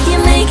okay with you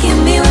making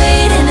me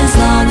wait. And as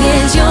long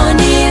as you're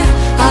near,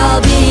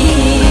 I'll be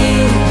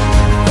here,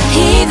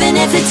 even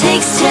if it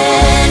takes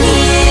 10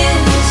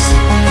 years.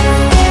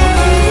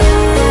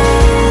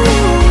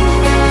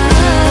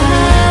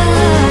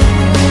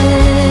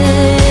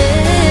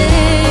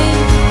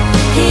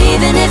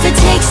 Even if it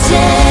takes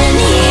 10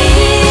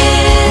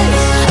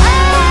 years.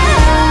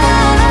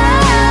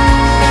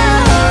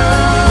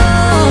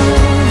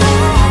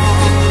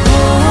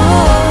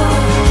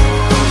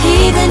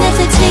 Even if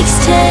it takes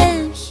 10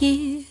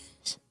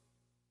 years.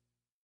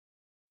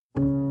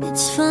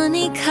 It's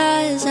funny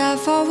 'cause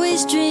I've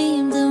always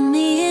dreamed of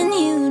me and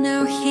you.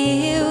 Now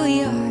here we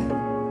are,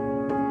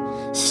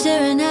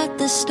 staring at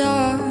the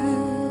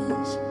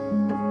stars.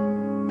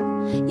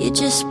 You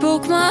just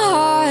broke my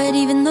heart,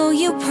 even though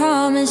you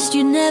promised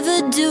you'd never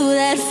do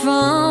that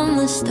from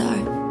the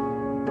start.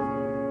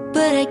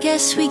 But I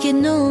guess we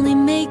can only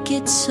make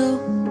it so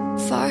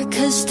far,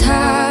 'cause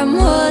time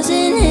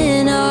wasn't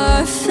in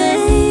our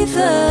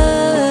favor.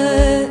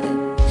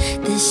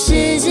 This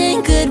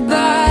isn't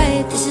goodbye,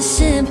 this is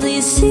simply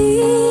see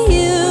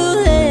you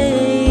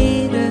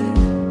later.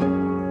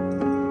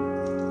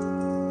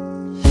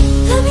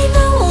 Let me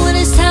know when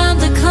it's time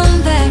to come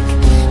back.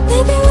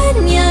 Maybe when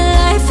your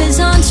life is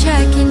on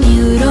track and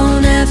you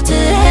don't have to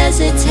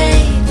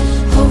hesitate.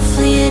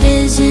 Hopefully it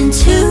isn't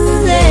too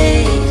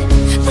late.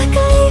 Like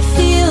I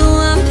feel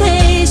I'm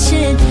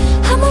patient,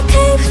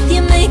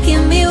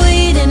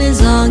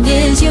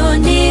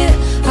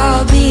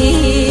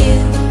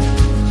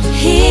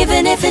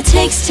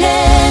 takes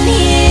 10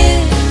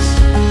 years.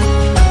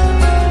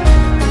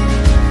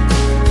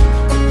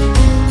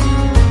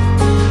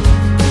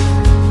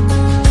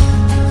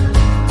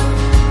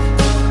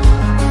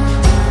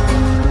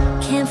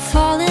 Can't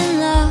fall in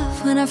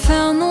love when I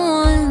found the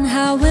one.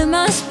 How am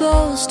I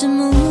supposed to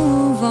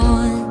move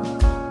on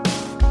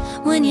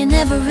when you're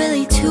never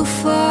really too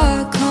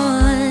far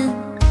gone?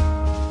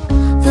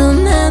 The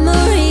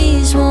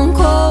memories won't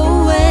go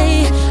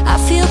away. I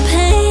feel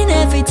pain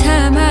every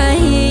time I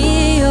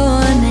hear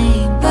your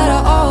name, but I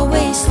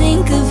always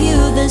think of you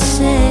the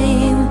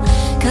same.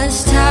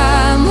 'Cause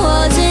time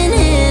wasn't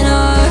in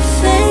our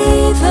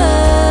favor.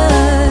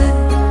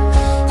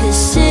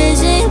 This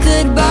isn't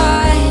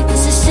goodbye,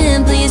 this is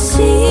simply a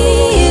see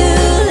you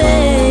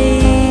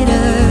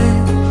later.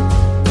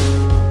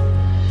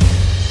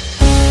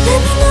 Let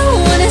me know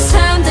when it's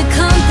time to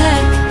come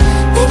back.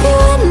 Maybe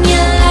when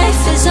your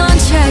life is on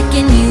track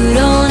and you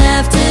don't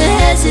have to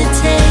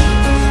hesitate.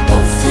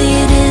 Hopefully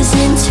it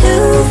isn't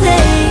too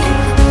late.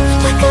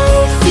 Like I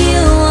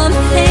feel I'm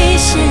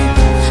patient.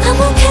 I'm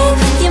okay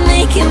with you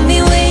making me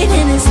wait,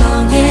 and as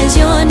long as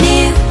you're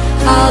near,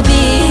 I'll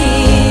be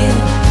here,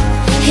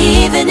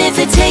 even if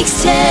it takes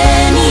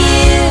 10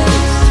 years.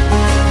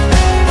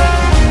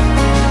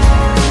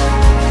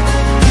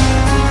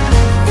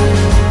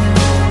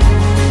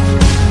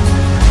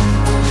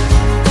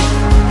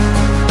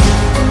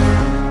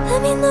 Let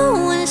me know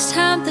when it's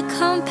time to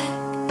come back.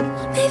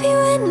 Maybe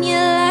when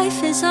your life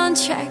is on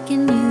track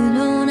and you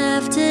don't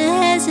have to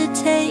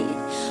hesitate.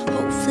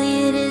 Hopefully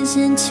it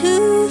isn't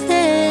too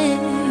late.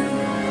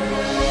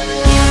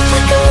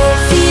 Like I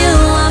feel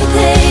I'm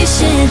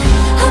patient.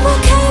 I'm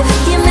okay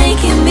with you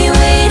making me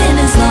wait, and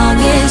as long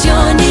as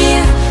you're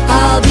near,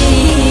 I'll be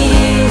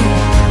here,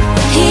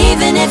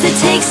 even if it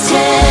takes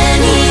 10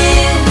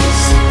 years.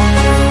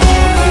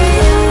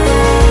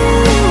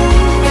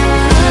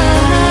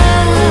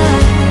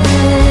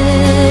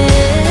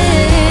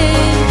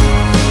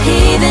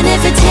 Even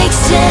if it takes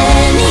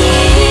 10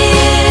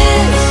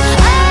 years.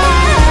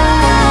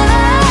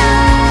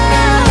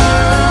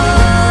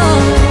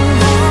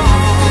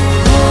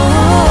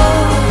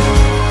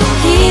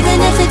 Even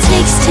if it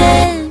takes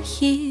 10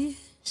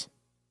 years.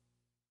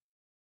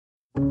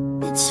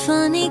 It's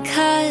funny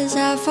 'cause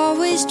I've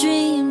always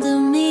dreamed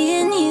of me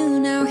and you.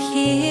 Now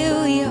here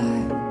we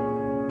are,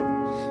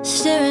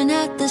 staring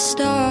at the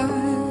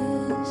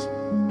stars.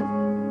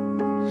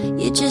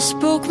 You just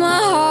broke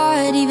my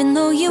heart, even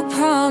though you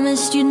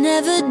promised you'd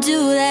never do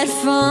that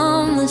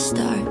from the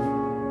start.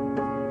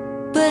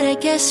 But I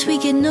guess we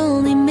can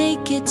only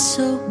make it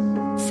so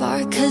far,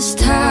 'cause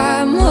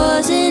time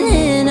wasn't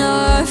in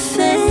our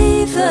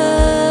favor.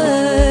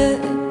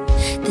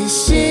 This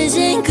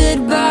isn't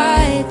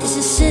goodbye, this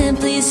is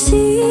simply a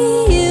see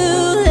you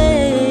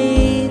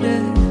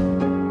later.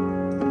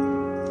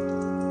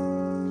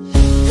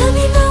 Let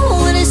me know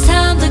when it's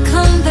time to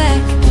come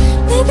back.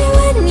 Maybe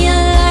when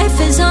your life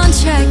is on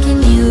track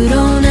and you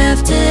don't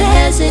have to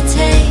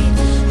hesitate.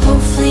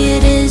 Hopefully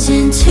it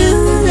isn't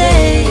too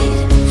late.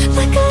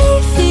 Like I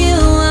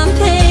feel I'm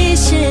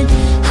patient.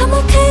 I'm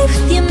okay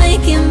with you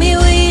making me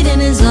wait,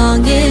 and as long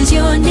as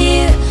you're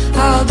near,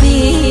 I'll be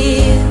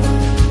here,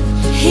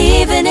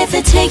 even if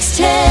it takes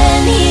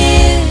 10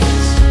 years.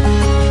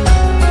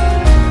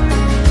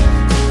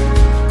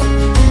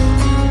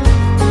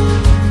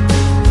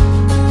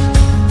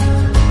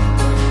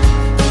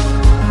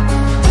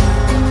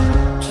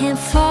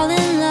 Fall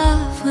in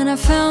love when I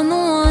found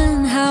the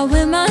one. How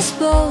am I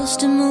supposed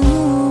to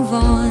move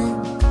on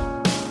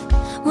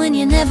when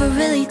you're never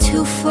really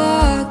too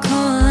far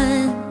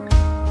gone?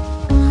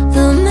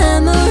 The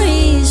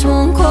memories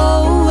won't go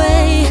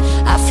away.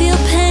 I feel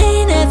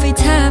pain every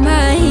time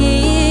I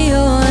hear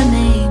your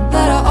name,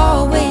 but I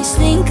always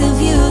think of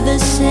you the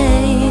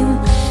same.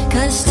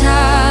 'Cause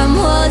time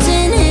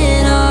wasn't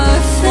in our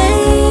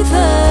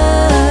favor.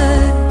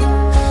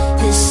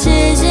 This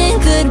isn't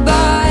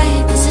goodbye,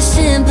 this is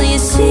simply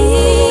a see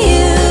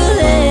you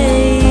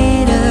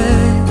later.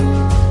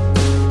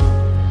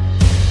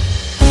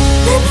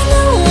 Let me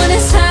know when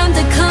it's time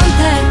to come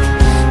back.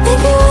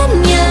 Maybe when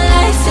your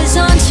life is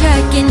on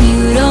track and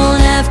you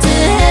don't have to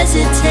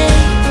hesitate.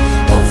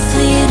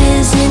 Hopefully it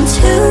isn't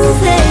too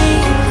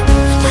late.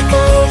 Like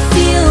I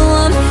feel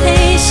I'm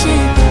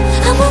patient.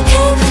 I'm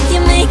okay with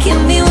you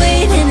making me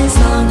wait, and as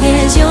long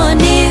as you're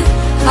near,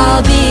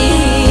 I'll be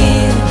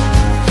here,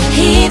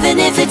 even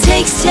if it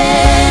takes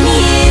 10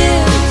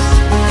 years.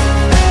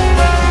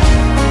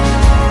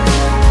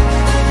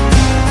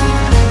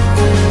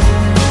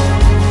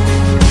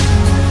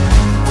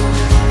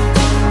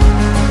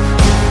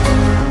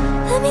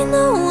 Let me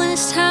know when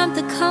it's time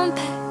to come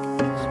back.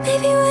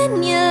 Maybe when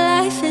your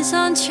life is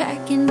on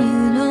track and you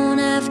don't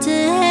have to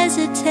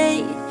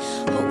hesitate.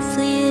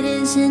 Hopefully it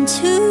isn't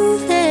too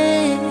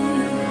late.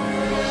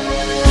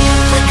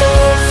 Like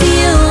I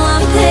feel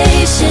I'm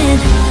patient.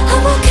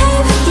 I'm okay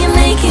with you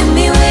making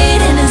me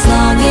wait, and as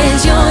long as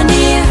you're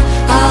near,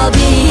 I'll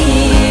be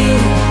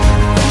here,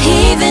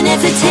 even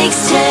if it takes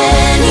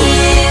 10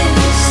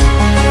 years.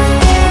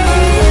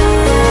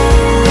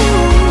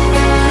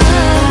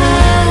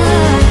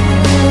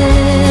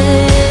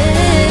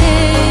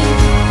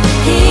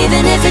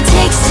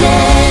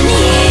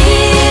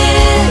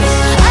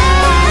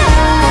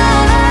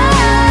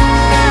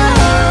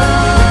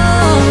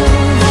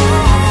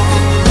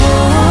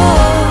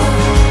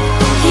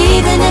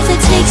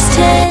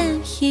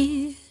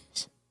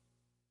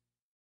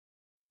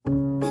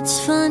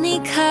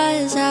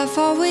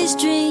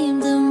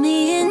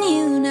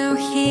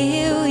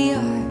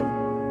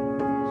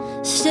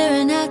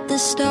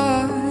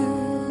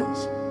 stars.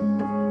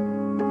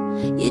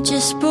 You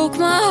just broke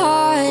my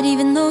heart,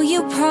 even though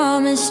you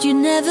promised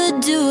you'd never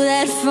do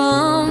that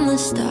from the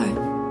start.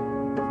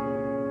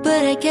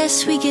 But I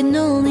guess we can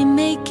only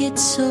make it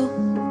so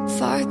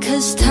far,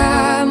 'cause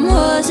time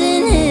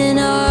wasn't in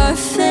our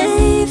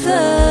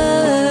favor.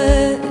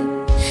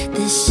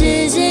 This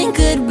isn't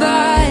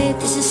goodbye,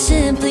 this is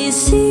simply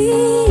see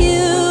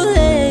you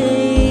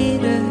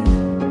later.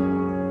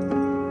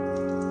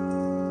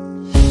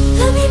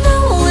 Let me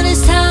know when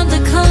it's time to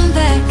come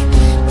back.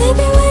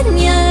 Maybe when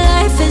your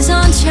life is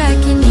on track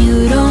and you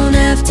don't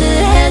have to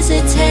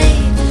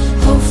hesitate.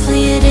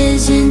 Hopefully it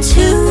isn't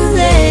too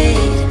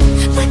late.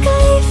 Like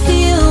I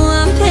feel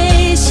I'm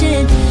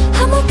patient,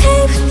 I'm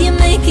okay with you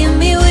making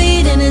me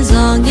wait. And as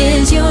long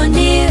as you're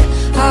near,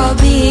 I'll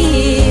be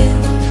here,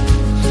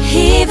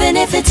 even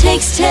if it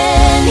takes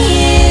 10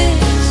 years.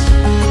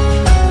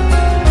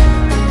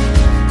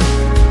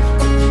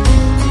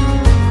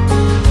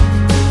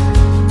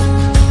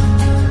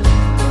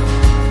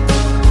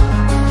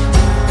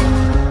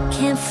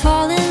 Can't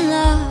fall in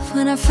love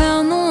when I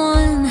found the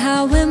one.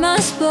 How am I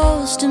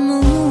supposed to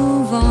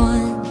move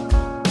on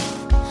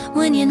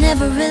when you're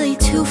never really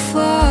too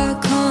far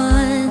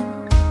gone?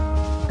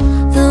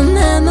 The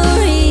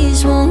memories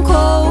won't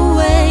go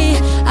away.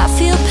 I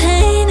feel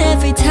pain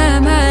every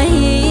time I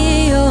hear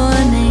your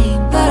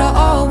name, but I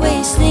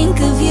always think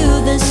of you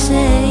the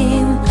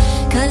same.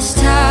 'Cause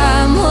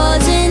time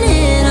wasn't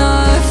in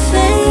our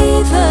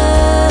favor.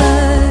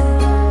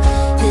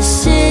 This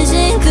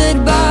isn't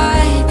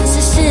goodbye, this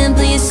is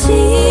simply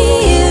see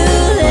you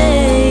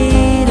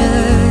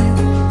later.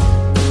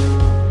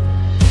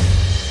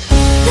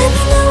 Let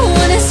me know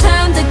when it's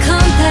time to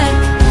come back.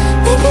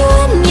 Maybe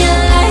when your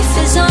life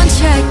is on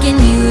track and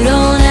you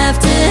don't have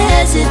to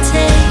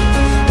hesitate.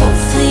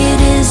 Hopefully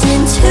it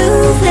isn't too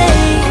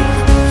late.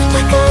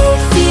 Like I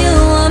feel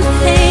I'm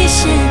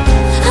patient,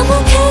 I'm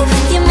okay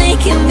with you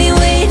making me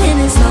wait. And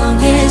as long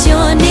as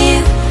you're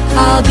near,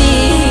 I'll be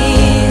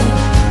here,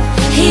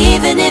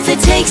 even if it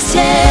takes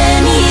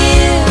 10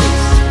 years.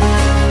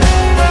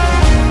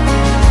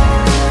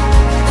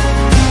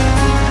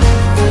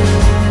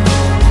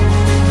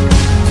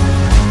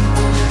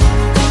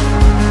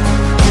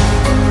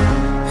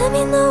 Let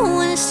me know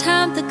when it's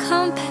time to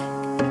come back.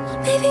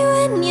 Maybe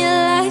when your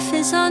life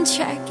is on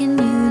track and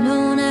you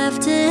don't have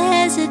to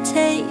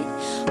hesitate.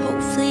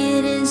 Hopefully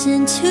it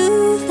isn't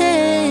too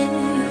late.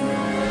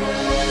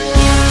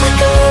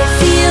 Like I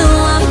feel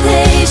I'm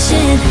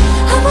patient,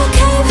 I'm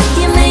okay with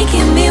you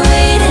making me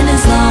wait. And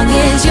as long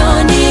as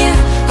you're near,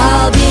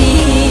 I'll be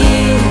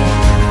here,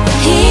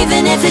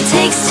 even if it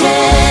takes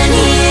 10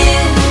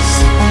 years.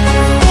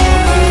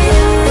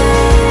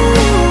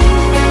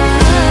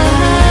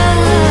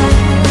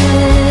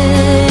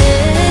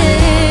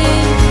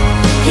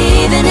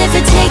 Even if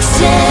it takes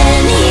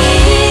 10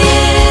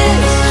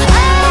 years.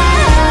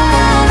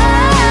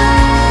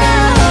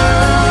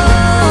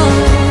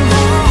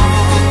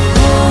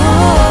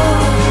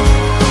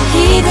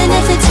 Even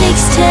if it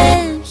takes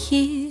 10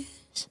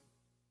 years.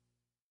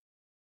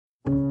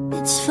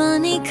 It's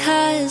funny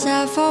 'cause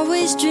I've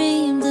always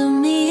dreamed of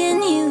me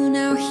and you.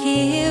 Now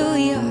here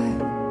we are,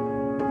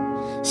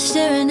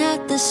 staring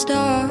at the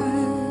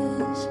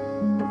stars.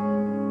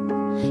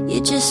 You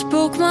just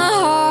broke my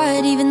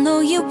heart, even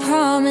though you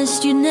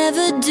promised you'd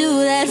never do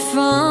that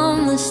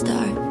from the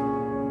start.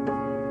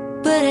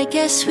 But I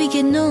guess we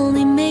can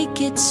only make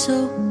it so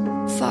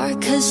far,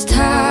 'cause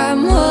time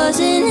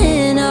wasn't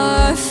in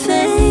our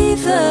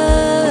favor.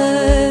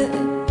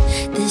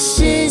 This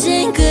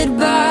isn't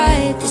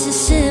goodbye, this is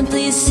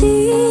simply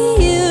see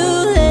you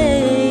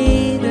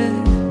later.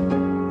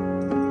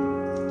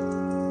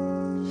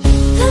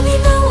 Let me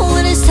know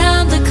when it's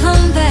time to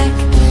come back.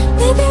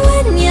 Maybe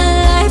when your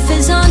life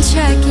is on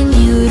track and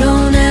you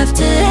don't have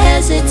to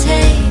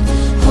hesitate.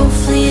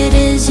 Hopefully it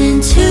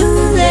isn't too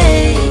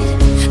late.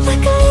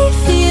 Like I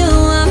feel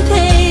I'm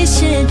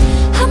patient,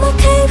 I'm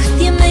okay with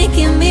you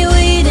making me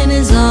wait. And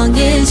as long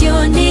as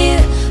you're near,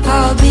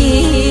 I'll be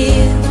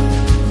here,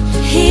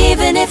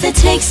 even if it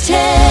takes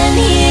 10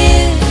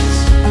 years.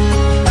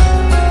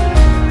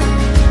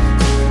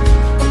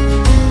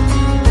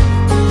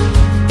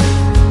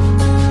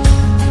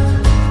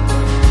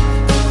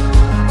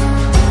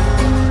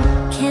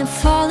 Can't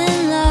fall in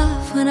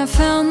love when I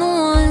found the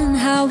one.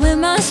 How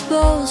am I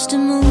supposed to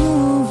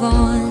move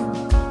on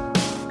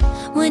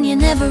when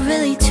you're never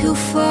really too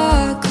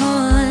far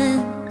gone?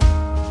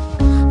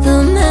 The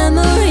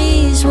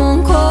memories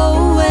won't go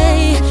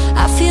away.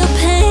 I feel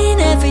pain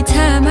every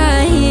time I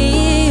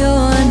hear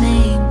your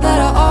name, but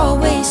I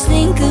always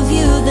think of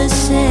you the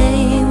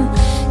same.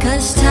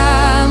 'Cause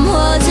time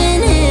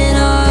wasn't in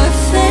our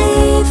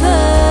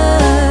favor.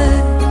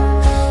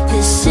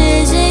 This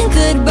isn't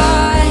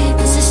goodbye,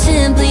 this is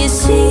simply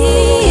see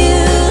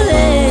you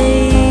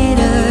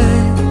later.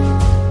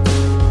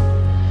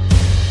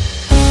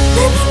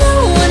 Let me know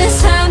when it's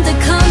time to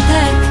come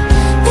back.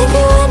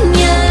 Maybe when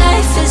your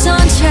life is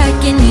on track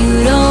and you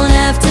don't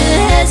have to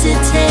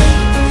hesitate.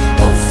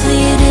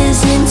 Hopefully it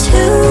isn't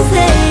too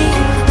late.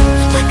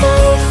 Like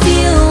I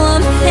feel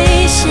I'm patient,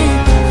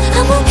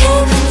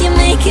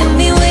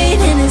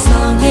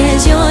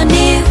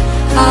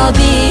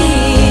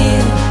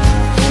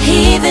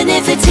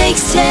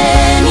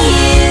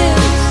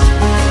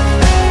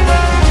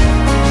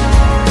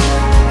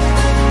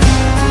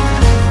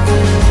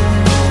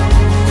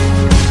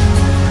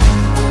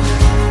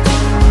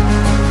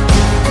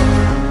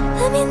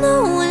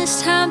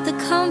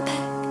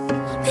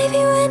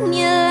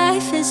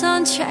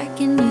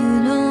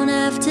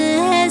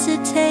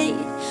 hesitate.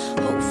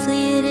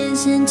 Hopefully it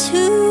isn't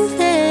too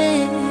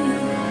late.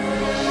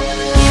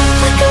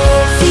 Like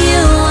I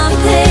feel I'm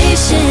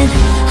patient,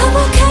 I'm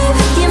okay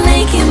with you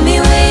making me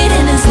wait.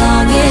 And as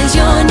long as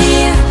you're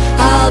near,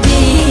 I'll be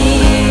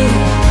here,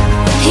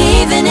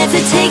 even if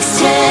it takes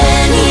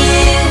 10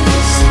 years.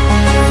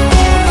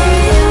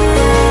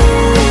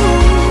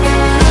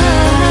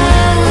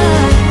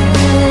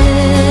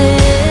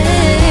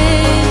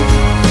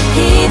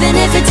 Even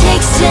if it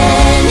takes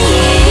 10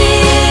 years.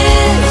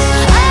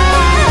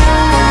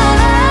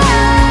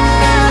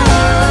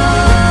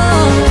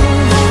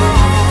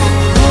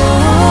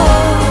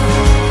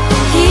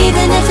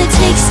 Even if it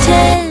takes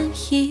 10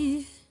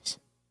 years.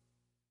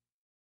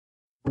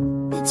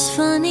 It's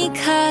funny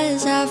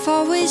 'cause I've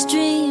always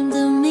dreamed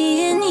of me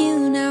and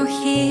you. Now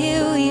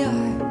here we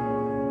are,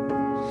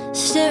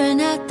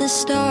 staring at the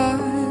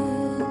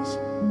stars.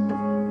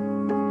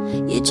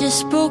 You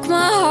just broke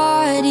my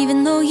heart,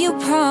 even though you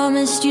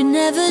promised you'd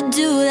never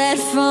do that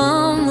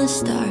from the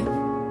start.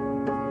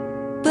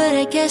 But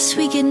I guess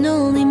we can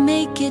only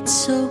make it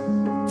so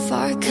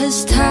far,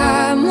 'cause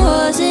time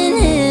wasn't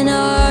in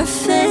our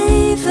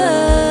favor.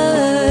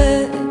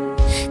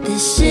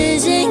 This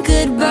isn't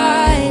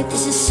goodbye,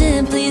 this is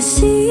simply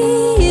see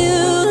you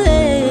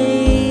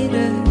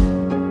later.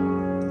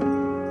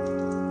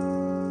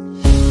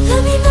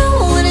 Let me know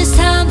when it's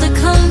time to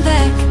come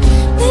back.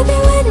 Maybe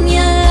when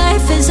your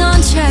life is on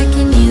track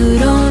and you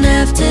don't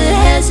have to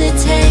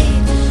hesitate.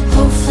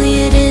 Hopefully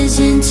it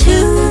isn't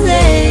too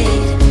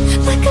late.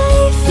 Like I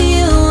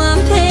feel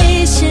I'm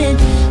patient,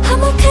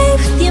 I'm okay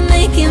with you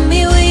making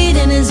me wait.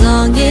 And as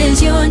long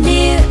as you're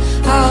near,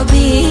 I'll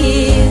be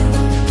here,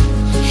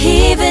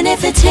 even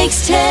if it takes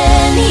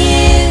 10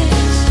 years.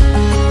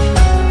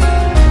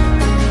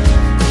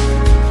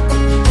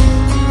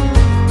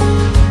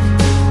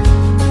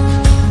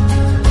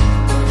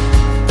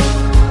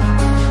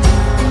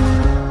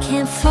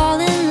 Fall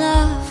in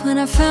love when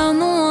I found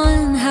the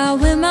one. How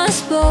am I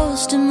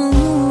supposed to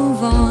move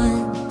on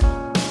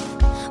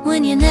when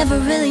you're never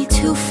really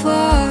too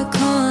far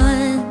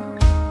gone?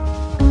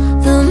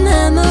 The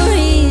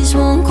memories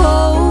won't go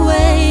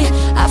away.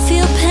 I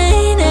feel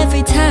pain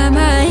every time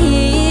I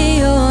hear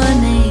your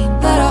name,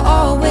 but I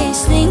always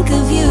think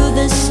of you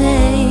the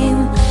same.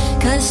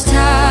 'Cause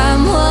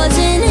time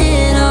wasn't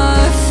in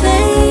our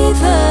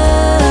favor.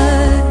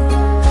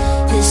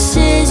 This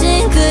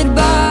isn't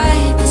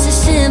goodbye, this is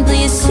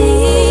simply see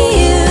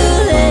you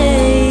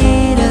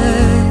later.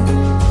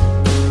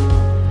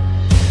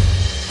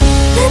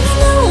 Let me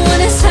know when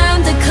it's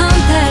time to come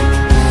back.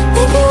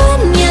 Maybe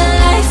when your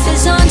life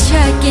is on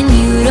track and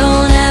you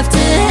don't have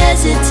to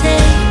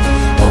hesitate.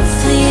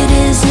 Hopefully it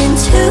isn't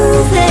too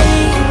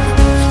late.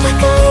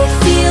 Like I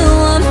feel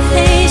I'm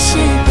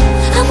patient,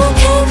 I'm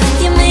okay with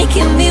you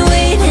making me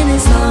wait. And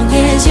as long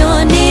as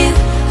you're near,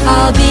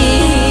 I'll be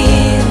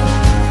here,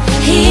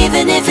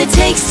 even if it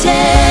takes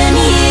 10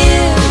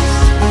 years.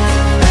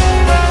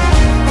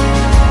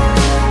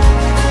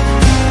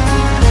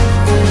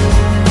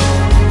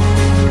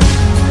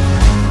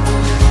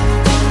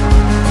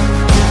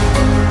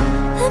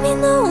 Let me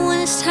know when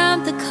it's time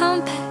to come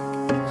back.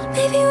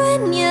 Maybe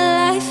when your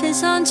life is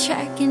on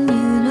track and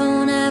you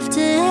don't have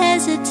to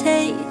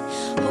hesitate.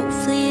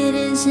 Hopefully it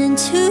isn't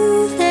too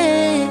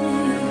late.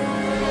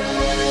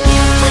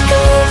 Like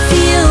I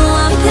feel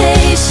I'm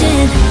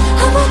patient,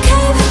 I'm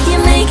okay with you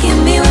making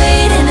me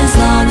wait. And as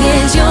long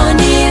as you're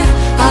near,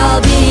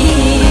 I'll be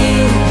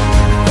here,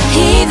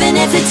 even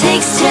if it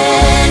takes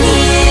 10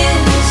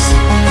 years.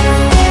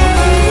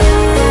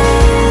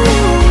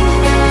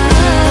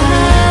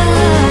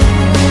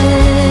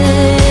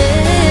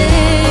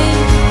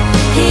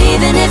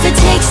 Even if it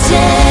takes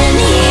 10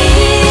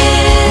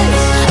 years.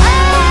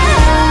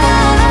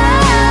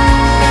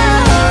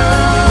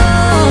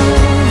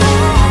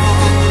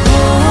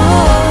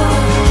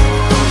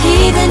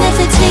 Even if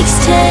it takes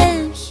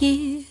 10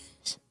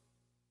 years.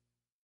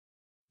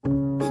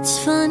 It's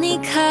funny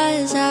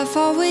 'cause I've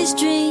always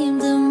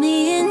dreamed of me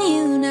and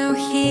you. Now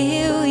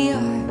here we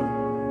are,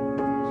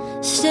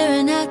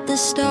 staring at the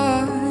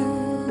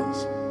stars.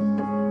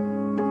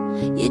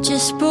 You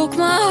just broke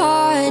my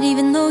heart,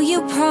 even though you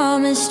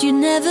promised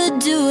you'd never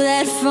do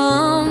that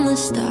from the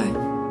start.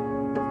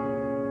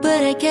 But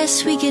I guess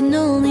we can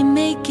only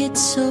make it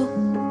so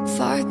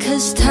far,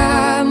 'cause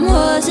time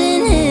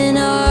wasn't in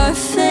our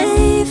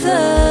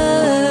favor.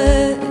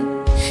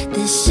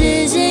 This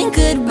isn't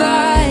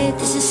goodbye,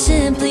 this is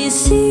simply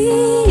see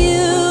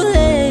you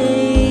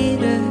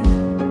later.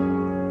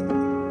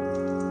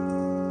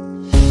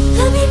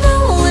 Let me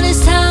know when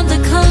it's time to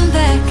come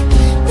back.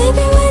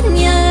 Maybe when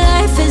your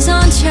life is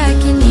on track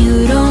and you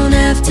don't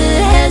have to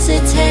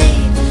hesitate.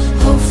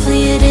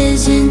 Hopefully it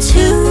isn't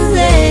too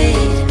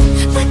late.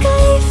 Like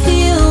I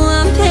feel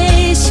I'm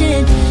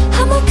patient,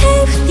 I'm okay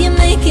with you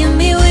making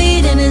me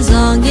wait. And as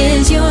long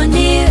as you're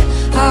near,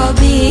 I'll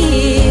be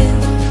here,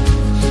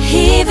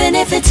 even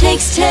if it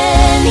takes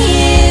 10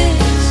 years.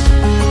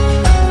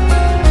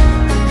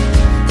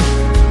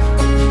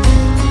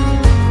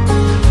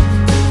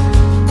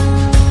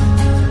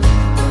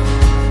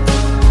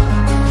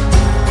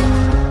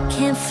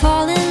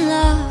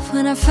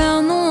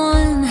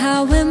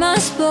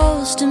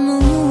 supposed to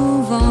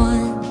move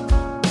on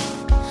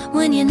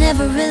when you're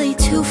never really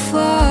too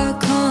far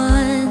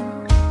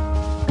gone?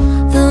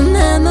 The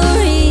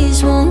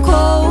memories won't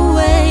go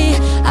away.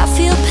 I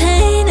feel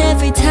pain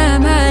every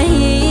time I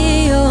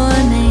hear your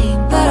name,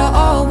 but I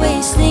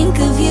always think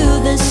of you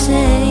the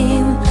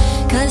same.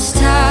 'Cause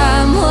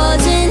time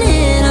wasn't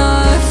in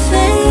our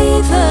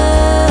favor.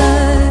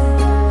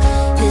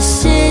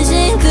 This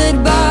isn't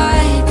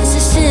goodbye, this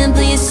is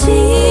simply a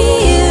see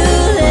you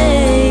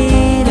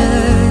later.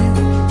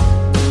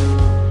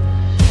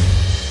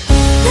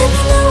 Let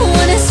me know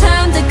when it's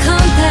time to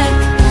come back.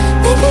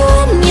 Maybe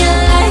when your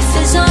life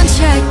is on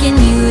track and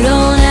you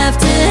don't have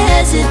to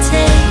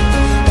hesitate.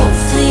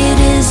 Hopefully it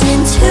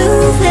isn't too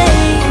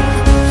late.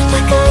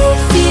 Luckily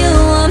for you,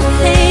 I'm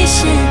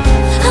patient.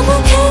 I'm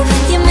okay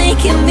with you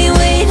making me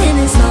wait, and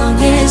as long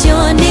as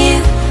you're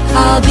near,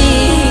 I'll be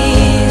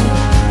here,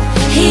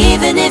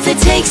 even if it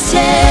takes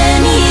 10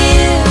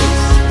 years.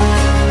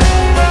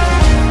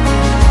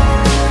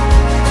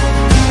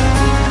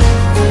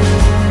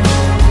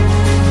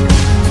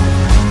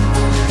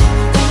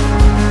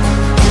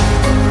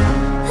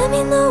 Let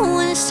me know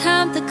when it's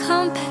time to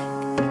come back.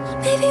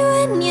 Maybe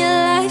when your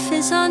life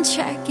is on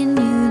track and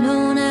you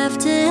don't have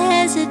to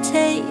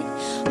hesitate.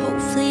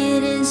 Hopefully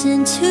it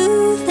isn't too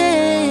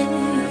late.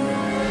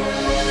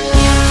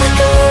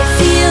 Luckily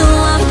for you,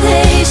 I'm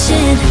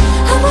patient.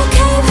 I'm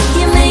okay with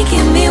you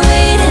making me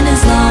wait, and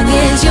as long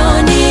as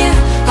you're near,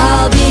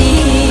 I'll be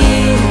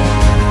here,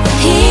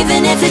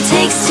 even if it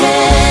takes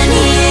 10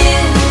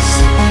 years.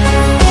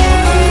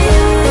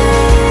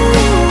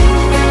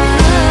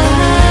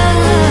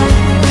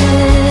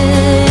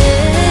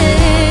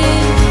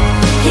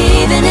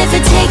 Even if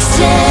it takes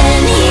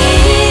 10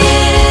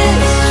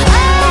 years.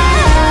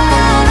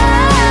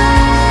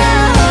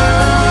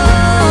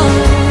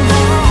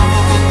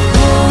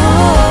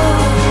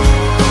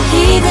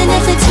 Even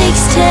if it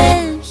takes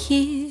 10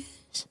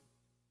 years.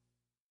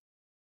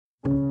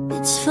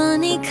 It's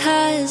funny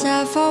 'cause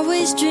I've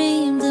always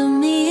dreamed of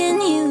me and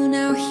you.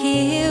 Now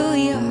here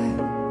we are,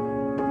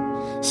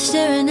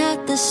 staring at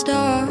the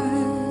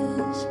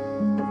stars.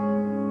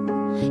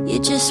 You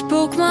just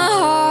broke my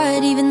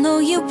heart, even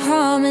though you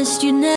promised you'd never